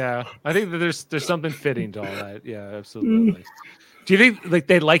that there's something fitting to all that. Yeah, absolutely. Do you think like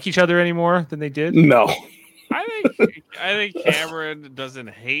they like each other any more than they did? No. I think Cameron doesn't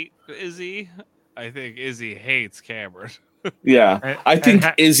hate Izzy. I think Izzy hates Cameron. Yeah, I think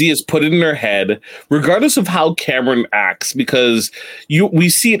Izzy is put it in her head, regardless of how Cameron acts, because we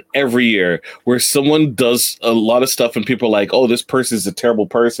see it every year where someone does a lot of stuff and people are like, "Oh, this person is a terrible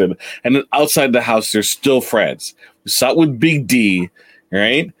person," and then outside the house, they're still friends. We saw it with Big D,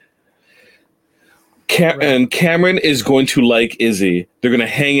 right? And Cameron is going to like Izzy. They're going to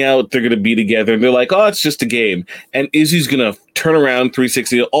hang out. They're going to be together. And they're like, oh, it's just a game. And Izzy's going to turn around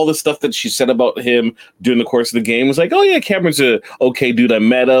 360. All the stuff that she said about him during the course of the game was like, oh, yeah, Cameron's a okay dude. I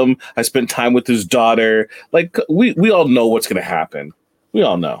met him. I spent time with his daughter. Like, we all know what's going to happen. We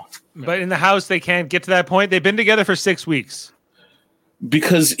all know. But in the house, they can't get to that point. They've been together for 6 weeks.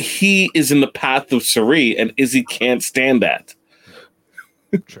 Because he is in the path of Sari, and Izzy can't stand that.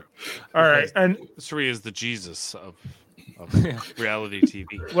 True. All right. And Sari is the Jesus of reality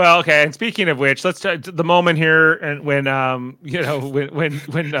TV. Well, okay. And speaking of which, let's the moment here, and when when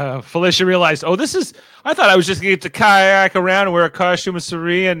Felicia realized, oh, I thought I was just gonna get to kayak around and wear a costume with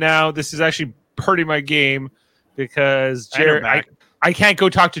Sari, and now this is actually hurting my game because Jared, I can't go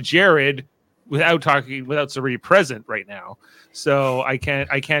talk to Jared without Sari present right now. So I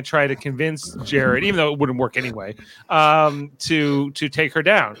can't try to convince Jared, even though it wouldn't work anyway, to take her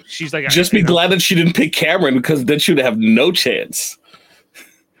down. She's like, just be glad that she didn't pick Cameron, because then she would have no chance.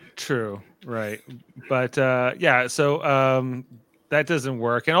 True, right? But yeah, so that doesn't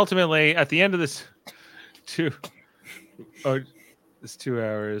work. And ultimately, at the end of this, it's 2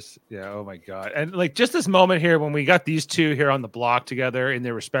 hours. Yeah. Oh my god. And like just this moment here when we got these two here on the block together in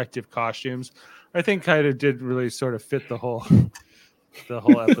their respective costumes, I think kind of did really sort of fit the whole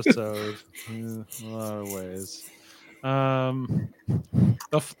episode in a lot of ways.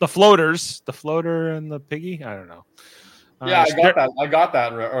 The floaters, the floater and the piggy. I don't know. Yeah, I got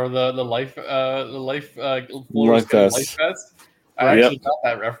that. Or the life floaters vest. Life vest. I actually got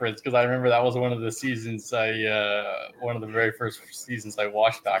that reference because I remember that was one of the seasons one of the very first seasons I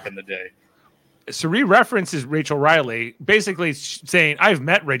watched back in the day. Sari references Rachel Riley, basically saying, "I've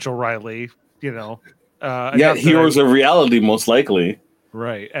met Rachel Riley." You know, heroes of reality, most likely.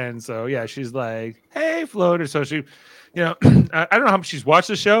 Right. And so, yeah, she's like, hey, floater. So she, I don't know how much she's watched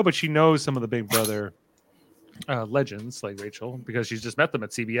the show, but she knows some of the Big Brother legends like Rachel, because she's just met them at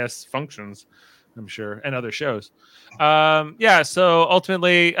CBS functions, I'm sure, and other shows. So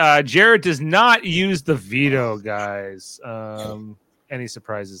ultimately, Jared does not use the veto, guys. Any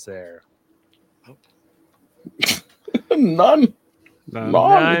surprises there? None.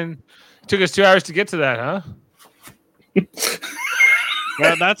 Took us 2 hours to get to that, huh?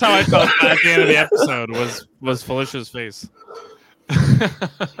 Well, that's how I felt at the end of the episode was Felicia's face.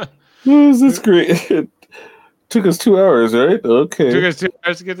 This is great. It took us 2 hours, right? Okay. Took us 2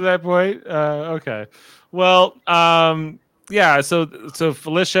 hours to get to that point. Okay. Well, So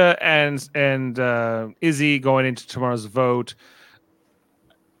Felicia and Izzy going into tomorrow's vote.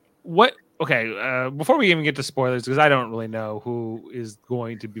 Before we even get to spoilers, because I don't really know who is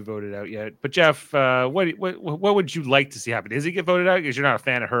going to be voted out yet. But Jeff, what would you like to see happen? Does he get voted out? Because you're not a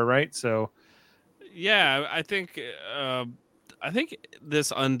fan of her, right? So, yeah, I think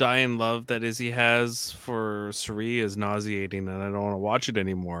this undying love that Izzy has for Sari is nauseating, and I don't want to watch it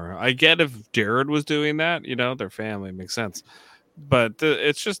anymore. I get if Jared was doing that, their family makes sense, but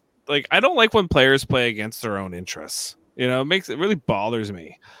it's just like I don't like when players play against their own interests. It really bothers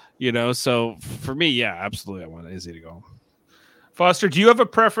me. So for me, yeah, absolutely, I want Izzy to go. Foster, do you have a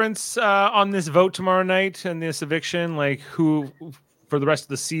preference on this vote tomorrow night and this eviction? Like, who for the rest of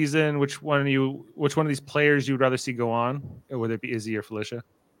the season? Which one of these players you would rather see go on, or whether it be Izzy or Felicia?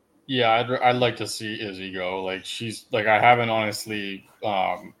 Yeah, I'd like to see Izzy go. Like, she's like, I haven't honestly,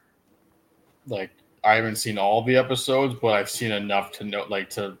 I haven't seen all the episodes, but I've seen enough to know,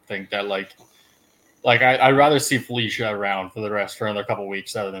 to think that I'd rather see Felicia around for another couple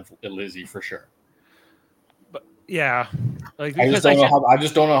weeks other than Lizzie for sure. But yeah, I just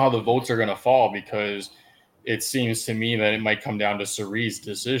don't know how the votes are going to fall, because it seems to me that it might come down to Sari's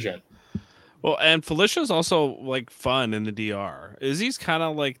decision. Well, and Felicia's also fun in the DR. Izzy's kind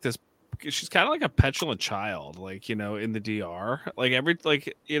of like this she's kind of like a petulant child, like, you know, in the DR. Like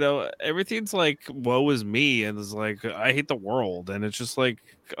everything's like woe is me, and it's like I hate the world, and it's just like,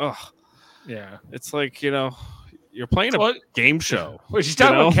 ugh. Yeah. It's like, you know, you're playing a game show. Well, she's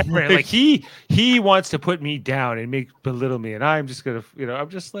talking about Cameron. Like he wants to put me down and belittle me, and I'm just gonna, you know, I'm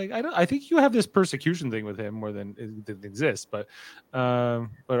just like, I think you have this persecution thing with him more than it exists, but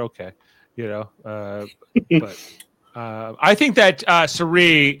okay, you know, I think that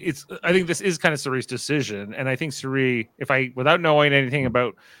Suri, I think this is kind of Suri's decision, and I think Suri, without knowing anything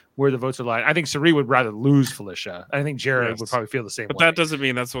about where the votes are lying, I think Suri would rather lose Felicia. I think Jared would probably feel the same way. But that doesn't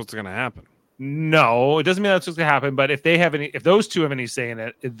mean that's what's going to happen. No, it doesn't mean that's what's going to happen. But if those two have any say in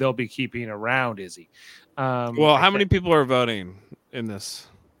it, they'll be keeping around Izzy. Well, how many people are voting in this?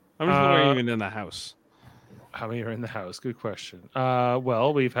 How many people are even in the House? How many are in the House? Good question.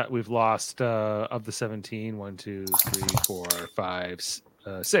 Well, we've lost of the 17, 1, 2, 3, 4, 5,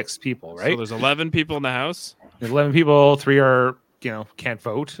 6 people, right? So there's 11 people in the House. There's 11 people. 3 are, you know, can't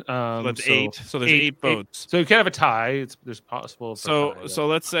vote. So that's 8. So there's 8 votes. So you can have a tie. There's possible. So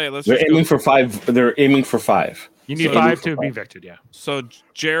let's they're aiming for 5. They're aiming for 5. You need 5 to be evicted. Yeah. So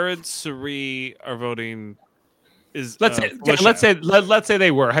Jared, Suri are voting. Let's say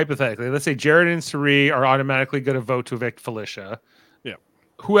they were, hypothetically. Let's say Jared and Suri are automatically going to vote to evict Felicia. Yeah.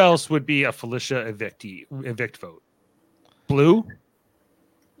 Who else would be a Felicia evict vote? Blue?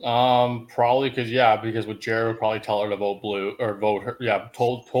 Probably because with Jared would probably tell her to vote Blue or vote her. Yeah,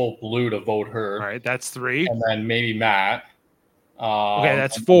 told Blue to vote her. All right, that's 3. And then maybe Matt. Okay,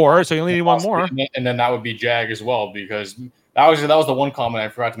 that's 4. So you only need one more. And then that would be Jag as well, because that was the one comment I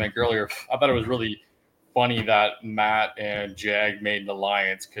forgot to make earlier. I thought it was really funny that Matt and Jag made an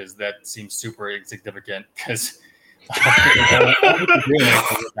alliance, because that seems super insignificant. Because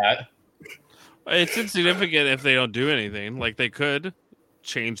it's insignificant if they don't do anything. Like, they could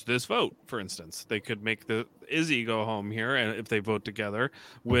change this vote, for instance. They could make the Izzy go home here, and if they vote together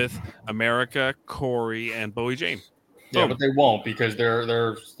with America, Corey, and Bowie Jane. Yeah, but they won't, because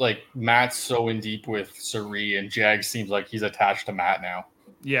they're like, Matt's so in deep with Suri, and Jag seems like he's attached to Matt now.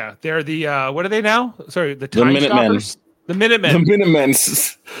 Yeah, they're the what are they now? Sorry, the Time Stoppers. The Minutemen. The Minutemen.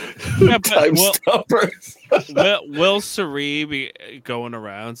 Time Stoppers. Will Suri be going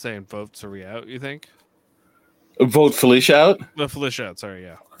around saying vote Suri out, you think? Vote Felicia out? Felicia out, sorry,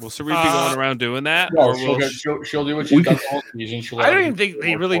 yeah. Will Suri be going around doing that? No, she'll do what she's done all season. I don't even think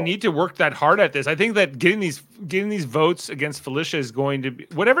they really need to work that hard at this. I think that getting these votes against Felicia is going to be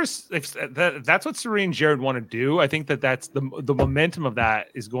whatever. If that's what Suri and Jared want to do, I think that's the momentum of that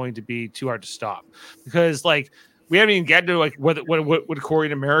is going to be too hard to stop, because like we haven't even gotten to like what Corey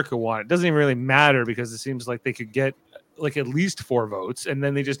and America want. It doesn't even really matter, because it seems like they could get like at least 4 votes, and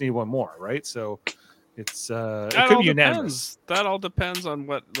then they just need one more, right? So. It could be unanimous. That all depends on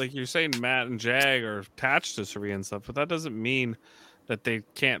what, like you're saying, Matt and Jag are attached to Suri and stuff, but that doesn't mean that they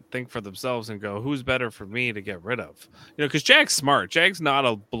can't think for themselves and go, who's better for me to get rid of? You know, because Jag's smart. Jag's not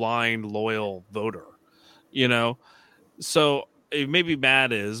a blind, loyal voter, you know? So maybe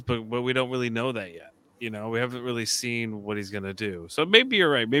Matt is, but we don't really know that yet. You know, we haven't really seen what he's going to do. So maybe you're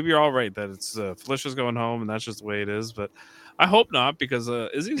right. Maybe you're all right that it's Felicia's going home and that's just the way it is. But I hope not, because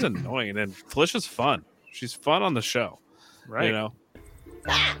Izzy's annoying and Felicia's fun. She's fun on the show. Right. You know?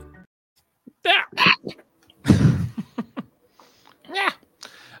 Yeah.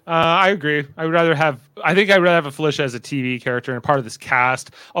 I agree. I'd rather have a Felicia as a TV character and a part of this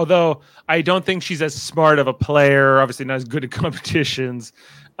cast. Although I don't think she's as smart of a player, obviously not as good at competitions.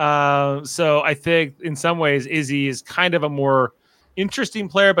 So I think in some ways Izzy is kind of a more interesting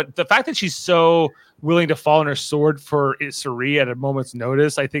player, but the fact that she's so willing to fall on her sword for Suri at a moment's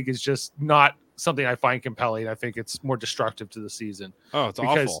notice, I think is just not something I find compelling. I think it's more destructive to the season. Oh, it's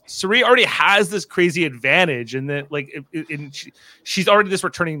because awful. Suri already has this crazy advantage, and that like she's already this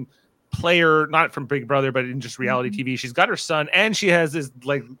returning player, not from Big Brother, but in just reality TV. She's got her son, and she has this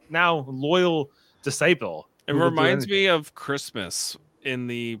like now loyal disciple. It reminds me of Christmas in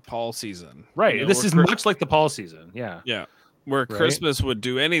the Paul season. Right. You know, this is much like the Paul season. Yeah. Yeah. Where Christmas would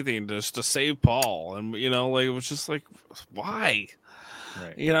do anything just to save Paul. And, you know, like, it was just like, why?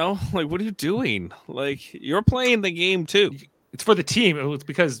 Right. You know, like, what are you doing? Like, you're playing the game too. It's for the team. It's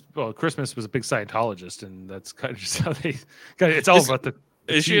because, well, Christmas was a big Scientologist, and that's kind of just how they got it. It's all about the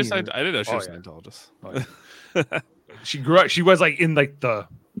is she a team. I didn't know she was a Scientologist. Oh, yeah. She grew up, she was like in like the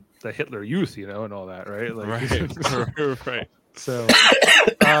Hitler Youth, you know, and all that, right? Like, right. So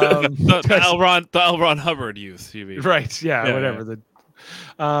the L. Ron Hubbard Youth, you mean? Right? Yeah, whatever.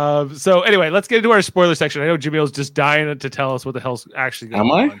 So anyway, let's get into our spoiler section. I know Jamil's just dying to tell us what the hell's actually going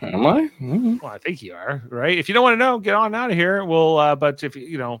on. Am I? Mm-hmm. Well, I think you are, right? If you don't want to know, get on out of here. We'll, but if we're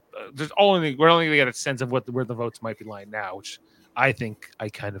only going to get a sense of where the votes might be lying now, which I think I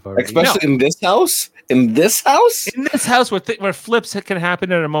kind of already Especially know. in this house. In this house where flips can happen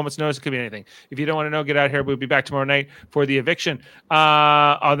at a moment's notice. It could be anything. If you don't want to know, get out of here. We'll be back tomorrow night for the eviction.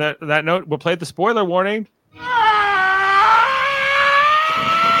 On that note, we'll play the spoiler warning.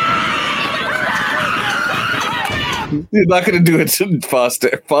 You're not going to do it to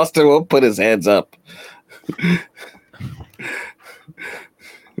Foster. Foster won't put his hands up.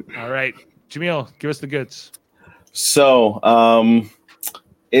 All right, Jamil, give us the goods. So,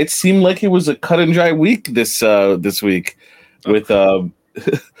 it seemed like it was a cut and dry week this week, with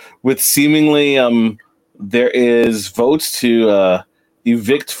with seemingly there is votes to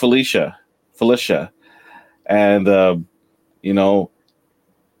evict Felicia, and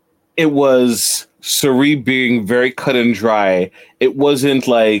it was Suri being very cut and dry. It wasn't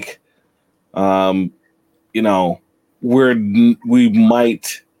like we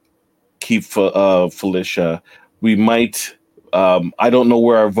might keep Felicia. We might. I don't know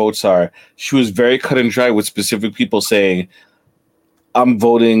where our votes are. She was very cut and dry with specific people saying, "I'm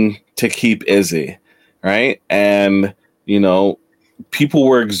voting to keep Izzy," right? And people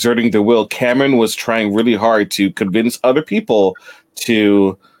were exerting their will. Cameron was trying really hard to convince other people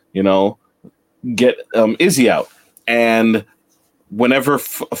to, get Izzy out. And whenever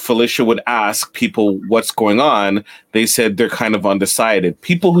Felicia would ask people what's going on, they said they're kind of undecided.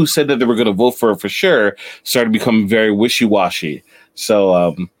 People who said that they were going to vote for her for sure started to become very wishy-washy.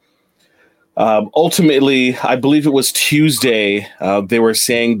 So ultimately, I believe it was Tuesday, they were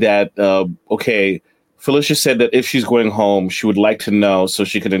saying that, Felicia said that if she's going home, she would like to know so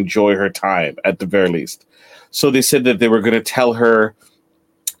she could enjoy her time at the very least. So they said that they were going to tell her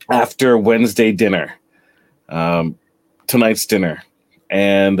after Wednesday dinner. Tonight's dinner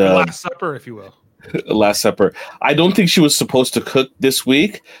and Last Supper, if you will. Last Supper. I don't think she was supposed to cook this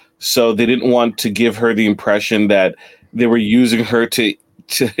week, so they didn't want to give her the impression that they were using her to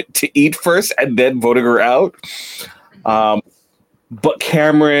eat first and then voting her out. But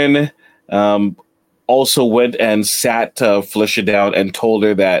Cameron also went and sat Felicia down and told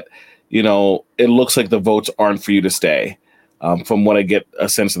her that it looks like the votes aren't for you to stay. From what I get a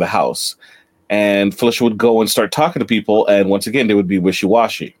sense of the house. And Felicia would go and start talking to people, and once again, they would be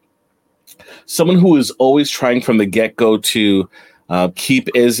wishy-washy. Someone who is always trying from the get-go to keep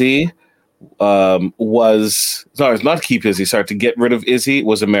Izzy to get rid of Izzy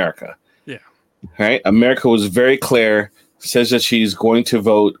was America. Yeah. Right? America was very clear, says that she's going to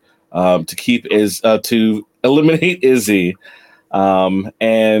vote to eliminate Izzy.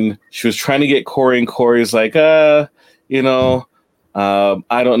 And she was trying to get Corey, and Corey's like, I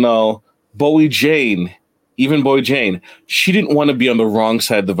don't know. Bowie Jane, she didn't want to be on the wrong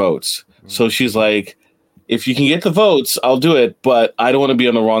side of the votes. So she's like, if you can get the votes, I'll do it, but I don't want to be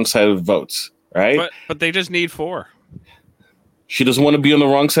on the wrong side of the votes, right? But they just need 4. She doesn't want to be on the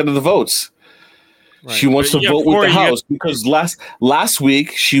wrong side of the votes. Right. She wants to vote with the House because last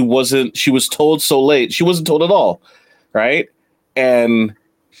week she was told so late. She wasn't told at all, right? And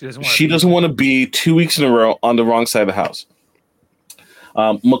she doesn't want to be 2 weeks in a row on the wrong side of the House.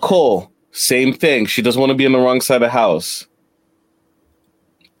 McCall, same thing. She doesn't want to be on the wrong side of the House.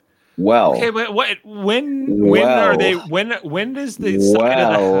 Well, okay, but when are they? When is the side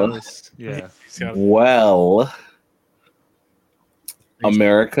of the House? Yeah. Well,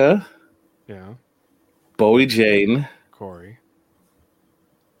 America. Yeah. Bowie Jane. Corey.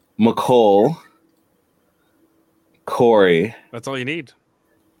 McCall. Corey. That's all you need.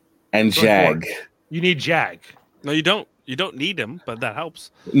 And Jag. You need Jag. No, you don't. You don't need him, but that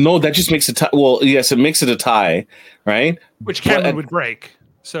helps. No, that just makes it tie. Well, yes, it makes it a tie, right? Which Cameron would break.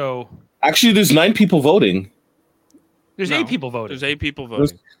 So actually, there's 9 people voting. There's 8 people voting. There's 8 people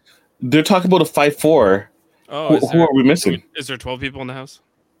voting. They're talking about a 5-4. Oh, who are we missing? Is there 12 people in the House?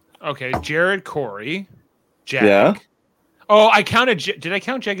 Okay, Jared, Corey, Jag. Yeah. Oh, I counted. Did I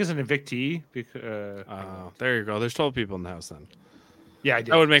count Jag as an evictee? There you go. There's 12 people in the House then. Yeah, I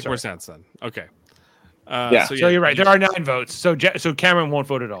did. That would make more sense then. Okay. So you're right. There are 9 votes. So Cameron won't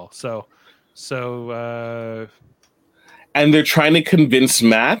vote at all. So and they're trying to convince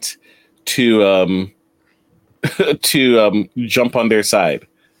Matt to jump on their side.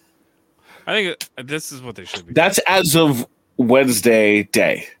 I think this is what they should be. That's as of Wednesday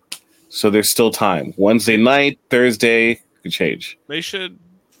day. So there's still time. Wednesday night, Thursday could change. They should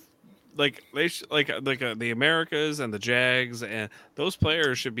the Americas and the Jags and those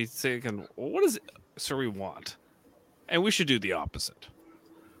players should be thinking, what does Suri want? and we should do the opposite.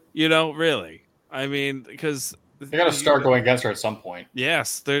 You know, really. I mean, because They got to start going against her at some point.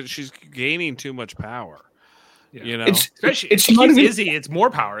 yes, she's gaining too much power. Yeah. You know, Especially it's if not she's even- Izzy, it's more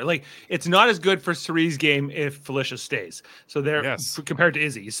power. Like it's not as good for Cerie's game if Felicia stays. So they're Yes. compared to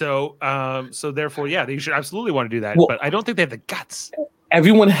Izzy. So so therefore, yeah, they should absolutely want to do that. Well- but I don't think they have the guts.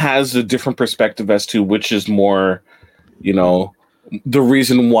 Everyone has a different perspective as to which is more, the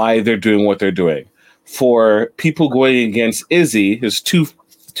reason why they're doing what they're doing. For people going against Izzy, there's two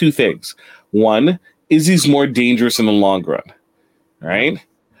things. One, Izzy's more dangerous in the long run, right?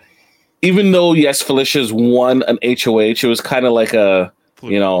 Even though, yes, Felicia's won an HOH, it was kind of like a,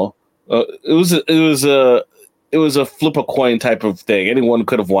 it was a flip a coin type of thing. Anyone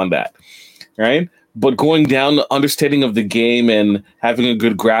could have won that, right? But going down the understanding of the game and having a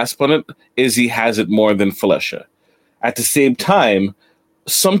good grasp on it, Izzy has it more than Felicia. At the same time,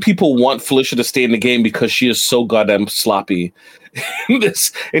 some people want Felicia to stay in the game because she is so goddamn sloppy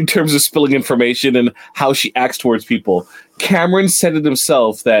in terms of spilling information and how she acts towards people. Cameron said it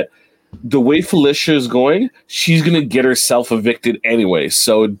himself that the way Felicia is going, she's going to get herself evicted anyway,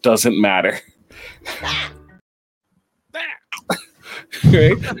 so it doesn't matter.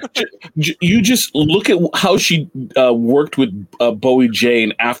 Right? You just look at how she worked with Bowie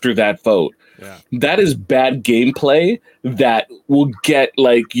Jane after that vote. Yeah. That is bad gameplay that will get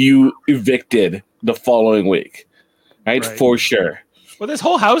you evicted the following week, right? For sure. Well, this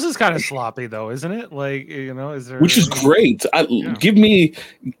whole house is kind of sloppy, though, isn't it? Is there? Which is great. Give me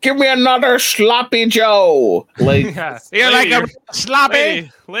another sloppy Joe. Yeah. You're like a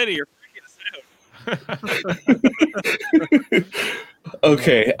sloppy lady. You're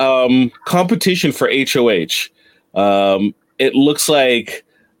Okay. Competition for HOH. It looks like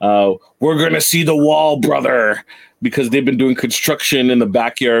we're gonna see the wall, brother, because they've been doing construction in the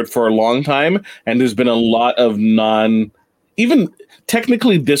backyard for a long time, and there's been a lot of even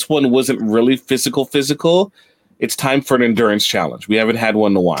technically this one wasn't really physical. It's time for an endurance challenge. We haven't had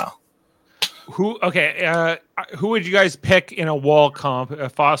one in a while. Who would you guys pick in a wall comp?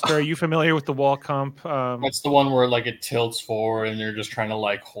 Foster, are you familiar with the wall comp? That's the one where it tilts forward and you're just trying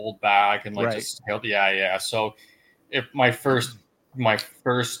to hold back and Right. just help. Yeah. So if my first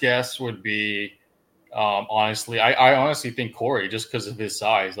guess would be honestly, I honestly think Corey, just because of his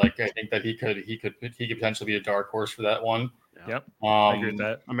size. I think that he could potentially be a dark horse for that one. Yep. I agree with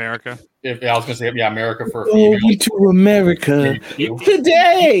that. America. I was gonna say America for a Going female. to America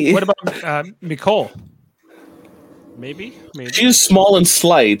today. What about Nicole? Maybe. She's small and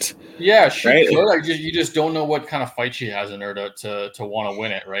slight. Yeah, she Right. could. You just don't know what kind of fight she has in her to want to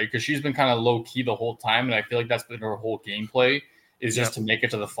win it, right? Because she's been kind of low key the whole time, and I feel like that's been her whole gameplay is just to make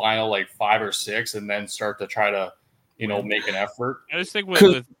it to the final 5 or 6, and then start to try to make an effort. I just think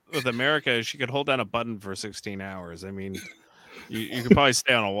with America, she could hold down a button for 16 hours. I mean, you could probably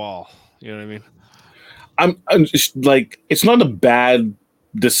stay on a wall. You know what I mean? I'm just it's not a bad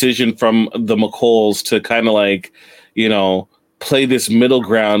decision from the McCalls to kind of play this middle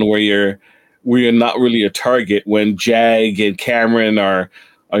ground where you're not really a target when Jag and Cameron are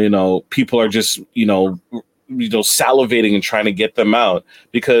people are just salivating and trying to get them out.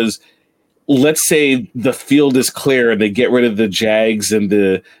 Because let's say the field is clear and they get rid of the Jags and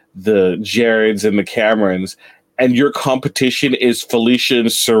the Jareds and the Camerons, and your competition is Felicia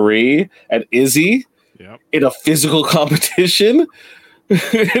and Cerie and Izzy in a physical competition.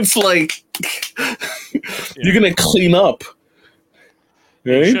 It's you're gonna clean up.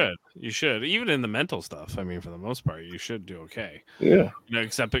 Right? You should. Even in the mental stuff. I mean, for the most part, you should do okay. Yeah.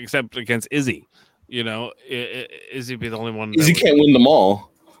 Except against Izzy. Izzy be the only one. Izzy can't win them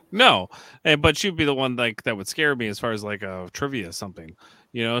all. No, but she'd be the one that would scare me as far as a trivia something.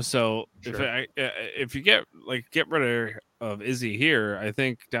 So sure. If you get rid of Izzy here, I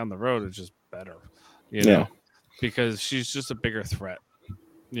think down the road it's just better. Because she's just a bigger threat.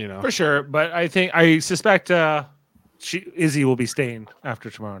 For sure, but I suspect Izzy will be staying after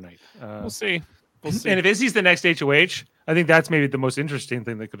tomorrow night. We'll see. And if Izzy's the next HOH, I think that's maybe the most interesting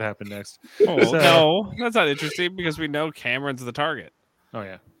thing that could happen next. Oh, no, that's not interesting because we know Cameron's the target. Oh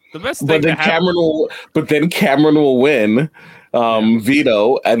yeah, the best thing. But then Cameron will win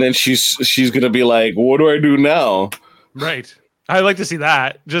veto, and then she's gonna be like, "What do I do now?" Right. I'd like to see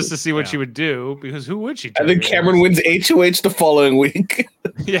that just to see what she would do, because who would she? I think Cameron wins HOH the following week.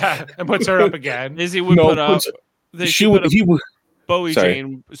 Yeah, and puts her up again. Izzy would put up. He would. Bowie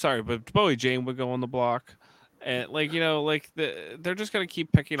Jane. Sorry, but Bowie Jane would go on the block, and they're just gonna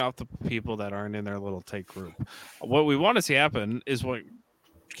keep picking off the people that aren't in their little tight group. What we want to see happen is what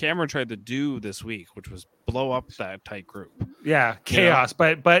Cameron tried to do this week, which was blow up that tight group. Yeah, chaos.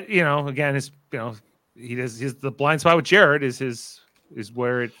 But again, it's he does the blind spot with Jared is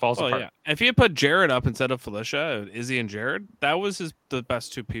where it falls apart. Yeah. If he had put Jared up instead of Felicia, Izzy and Jared, that was the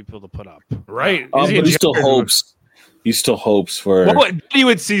best two people to put up. Right. But he still hopes. He still hopes for. Well, you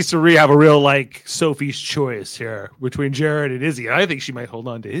would see Sari have a real like Sophie's choice here between Jared and Izzy. I think she might hold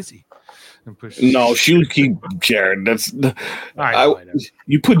on to Izzy and push. No, she would keep Jared. That's I know.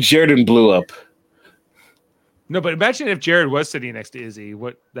 You put Jared and Blue up. No, but imagine if Jared was sitting next to Izzy.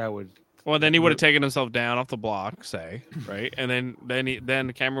 What that would. Well, then he would have taken himself down off the block, say, right, and then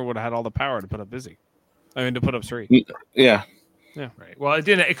Cameron would have had all the power to put up Izzy. I mean, to put up Sari. Yeah. Yeah, right. Well, it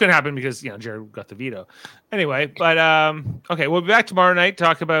didn't. It couldn't happen because Jared got the veto. Anyway, but okay, we'll be back tomorrow night.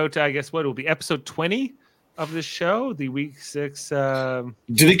 Talk about I guess what it will be episode 20 of the show, the week 6. Did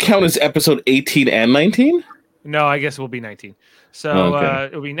it count as episode 18 and 19? No, I guess it will be 19. So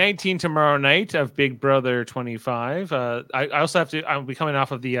it'll be 19 tomorrow night of Big Brother 25. I also have to. I'll be coming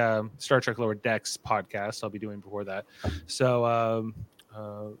off of the Star Trek Lower Decks podcast. I'll be doing before that. So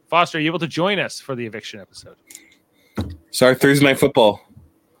Foster, are you able to join us for the eviction episode? Sorry, Thursday Night Football.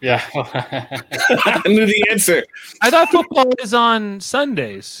 Yeah. I knew the answer. I thought football is on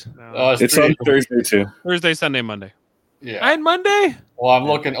Sundays. It's on Thursday too. Thursday, Sunday, Monday. Yeah. And Monday? Well, I'm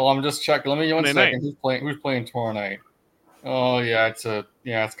looking. Oh, I'm just checking. Let me one Monday second. Who's playing tomorrow night? Oh yeah, it's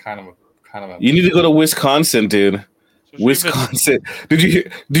kind of a. You need to go to Wisconsin, dude. Wisconsin. Did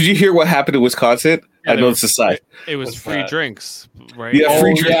you hear what happened in Wisconsin? Yeah, I know it's a side. It was free drinks, right? Yeah,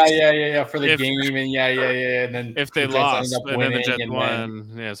 free drinks. Yeah, for the game, and yeah, and then if they the Jets lost, ended up and then the winning, Jets and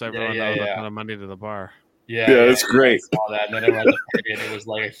won, so everyone knows that kind of money to the bar. Yeah, that's great. I saw that, and then everyone it was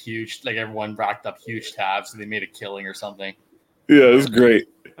like a huge, like everyone racked up huge tabs, so they made a killing or something. Yeah, it was great.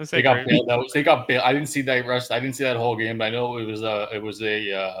 They got bailed out. They got bailed. I didn't see that rest. I didn't see that whole game, but I know it was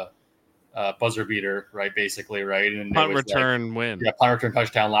a buzzer beater, right? Basically, right? And punt return win. Yeah, punt return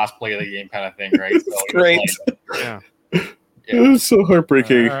touchdown, last play of the game, kind of thing, right? So great. It was so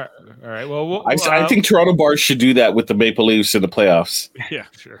heartbreaking. All right. Well, I think Toronto Bars should do that with the Maple Leafs in the playoffs. Yeah,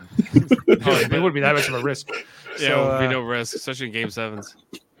 sure. It wouldn't be that much of a risk. Yeah, it would be no risk, especially in Game 7s.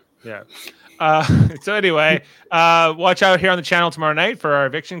 Yeah. So anyway, watch out here on the channel tomorrow night for our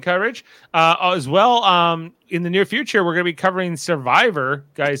eviction coverage. As well, in the near future, we're going to be covering Survivor,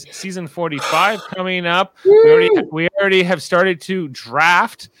 guys. Season 45 coming up. We already have started to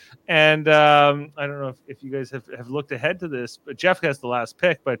draft, and I don't know if you guys have looked ahead to this, but Jeff has the last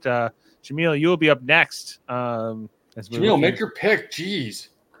pick. But Jamil, you will be up next. Jamil, make your pick. Jeez.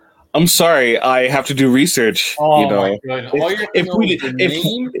 I'm sorry, I have to do research. Oh my god! All you have to know is their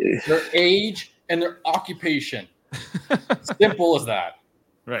name, their age, and their occupation. Simple as that.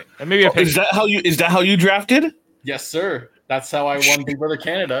 Right. And maybe is that how you drafted? Yes, sir. That's how I won Big Brother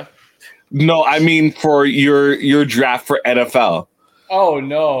Canada. No, I mean for your draft for NFL. Oh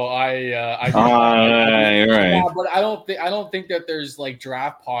no, I right. Yeah, but I don't think that there's like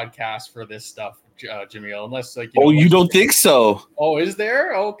draft podcasts for this stuff, Jamil, unless like you don't think so? Oh, is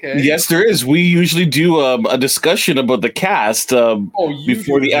there? Okay. Yes, there is. We usually do a discussion about the cast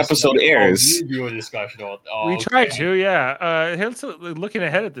before the episode airs. You do a discussion about we try to, yeah. Looking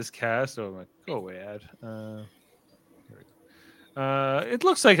ahead at this cast, I'm like, go away, Ad. It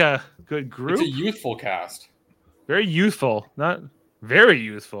looks like a good group. It's a youthful cast. Very youthful, not very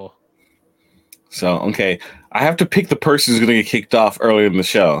youthful. So, okay. I have to pick the person who's going to get kicked off early in the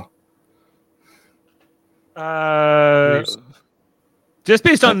show. Just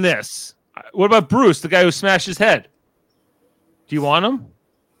based on this, what about Bruce, the guy who smashed his head? Do you want him?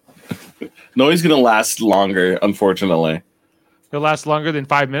 No, he's going to last longer, unfortunately. He'll last longer than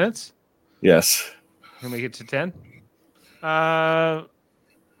 5 minutes? Yes. He'll make it to 10? I'm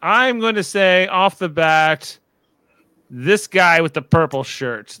going to say off the bat, this guy with the purple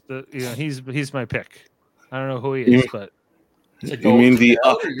shirt. He's my pick. I don't know who he is, but you mean the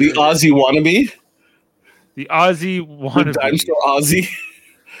Aussie wannabe? The Aussie wannabe. The dinosaur Aussie.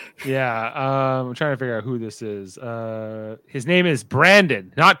 Yeah, I'm trying to figure out who this is. His name is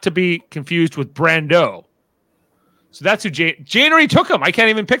Brandon, not to be confused with Brando. So that's who Jane already took him. I can't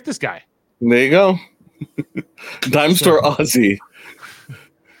even pick this guy. There you go. Dime Store Aussie.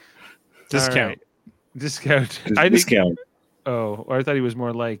 Discount. Right. Discount. Oh, or I thought he was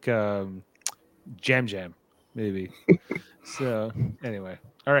more like Jam, maybe. So, anyway.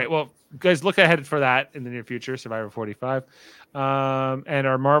 All right. Well, guys, look ahead for that in the near future, Survivor 45. And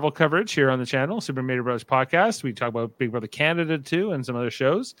our Marvel coverage here on the channel, Super Mario Bros. Podcast. We talk about Big Brother Canada, too, and some other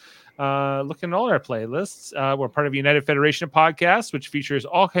shows. Look at all our playlists. We're part of United Federation of Podcasts, which features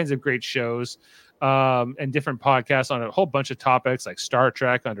all kinds of great shows and different podcasts on a whole bunch of topics like Star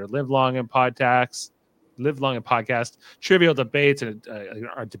Trek under Live Long and Podcasts. Live Long and Podcast, trivial debates, and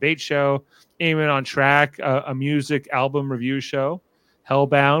our debate show. Aiming on Track, a music album review show.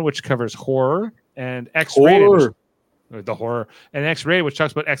 Hellbound, which covers horror, and X-Rated, the horror, and X-Rated, which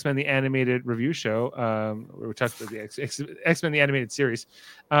talks about X-Men the animated review show. We talked about the X-Men the animated series,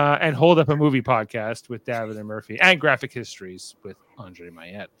 and Hold Up a Movie podcast with David and Murphy, and Graphic Histories with Andre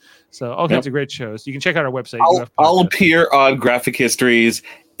Mayette. So all kinds of great shows. You can check out our website. I'll appear on Graphic Histories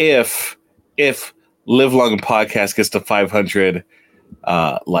if Live Long and Podcast gets to 500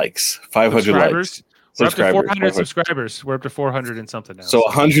 likes, 500 likes. We're up to 400 subscribers. We're up to 400 and something now. So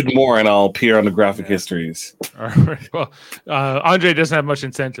 100 more, and I'll appear on the Graphic Histories. All right. Well, Andre doesn't have much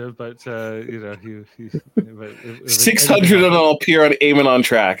incentive, but he 600, and I'll appear on Aiming on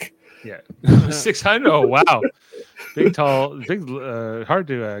Track. Yeah, 600. Oh wow, big, hard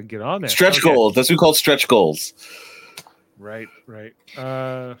to get on there. Stretch goals. That's what we call stretch goals. Right.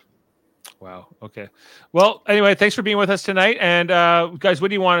 Wow. Okay. Well, anyway, thanks for being with us tonight. And guys, what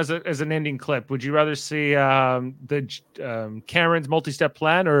do you want as an ending clip? Would you rather see the Karen's multi-step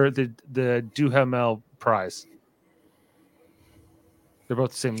plan or the Duhamel prize? They're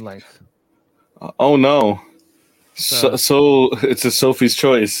both the same length. Oh no! So it's a Sophie's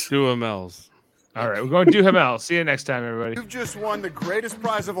choice. Duhamel's. All right, we're going Duhamel. See you next time, everybody. You've just won the greatest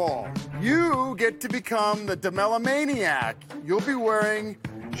prize of all. You get to become the Demelamaniac. You'll be wearing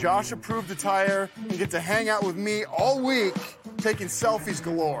Josh-approved attire and get to hang out with me all week, taking selfies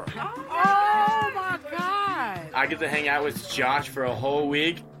galore. Oh my God! I get to hang out with Josh for a whole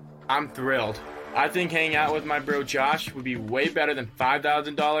week. I'm thrilled. I think hanging out with my bro Josh would be way better than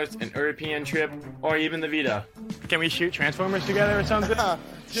 $5,000, an European trip, or even the Vita. Can we shoot Transformers together or something?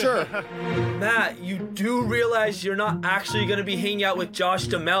 Sure. Matt, you do realize you're not actually going to be hanging out with Josh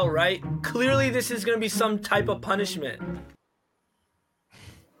Duhamel, right? Clearly this is going to be some type of punishment.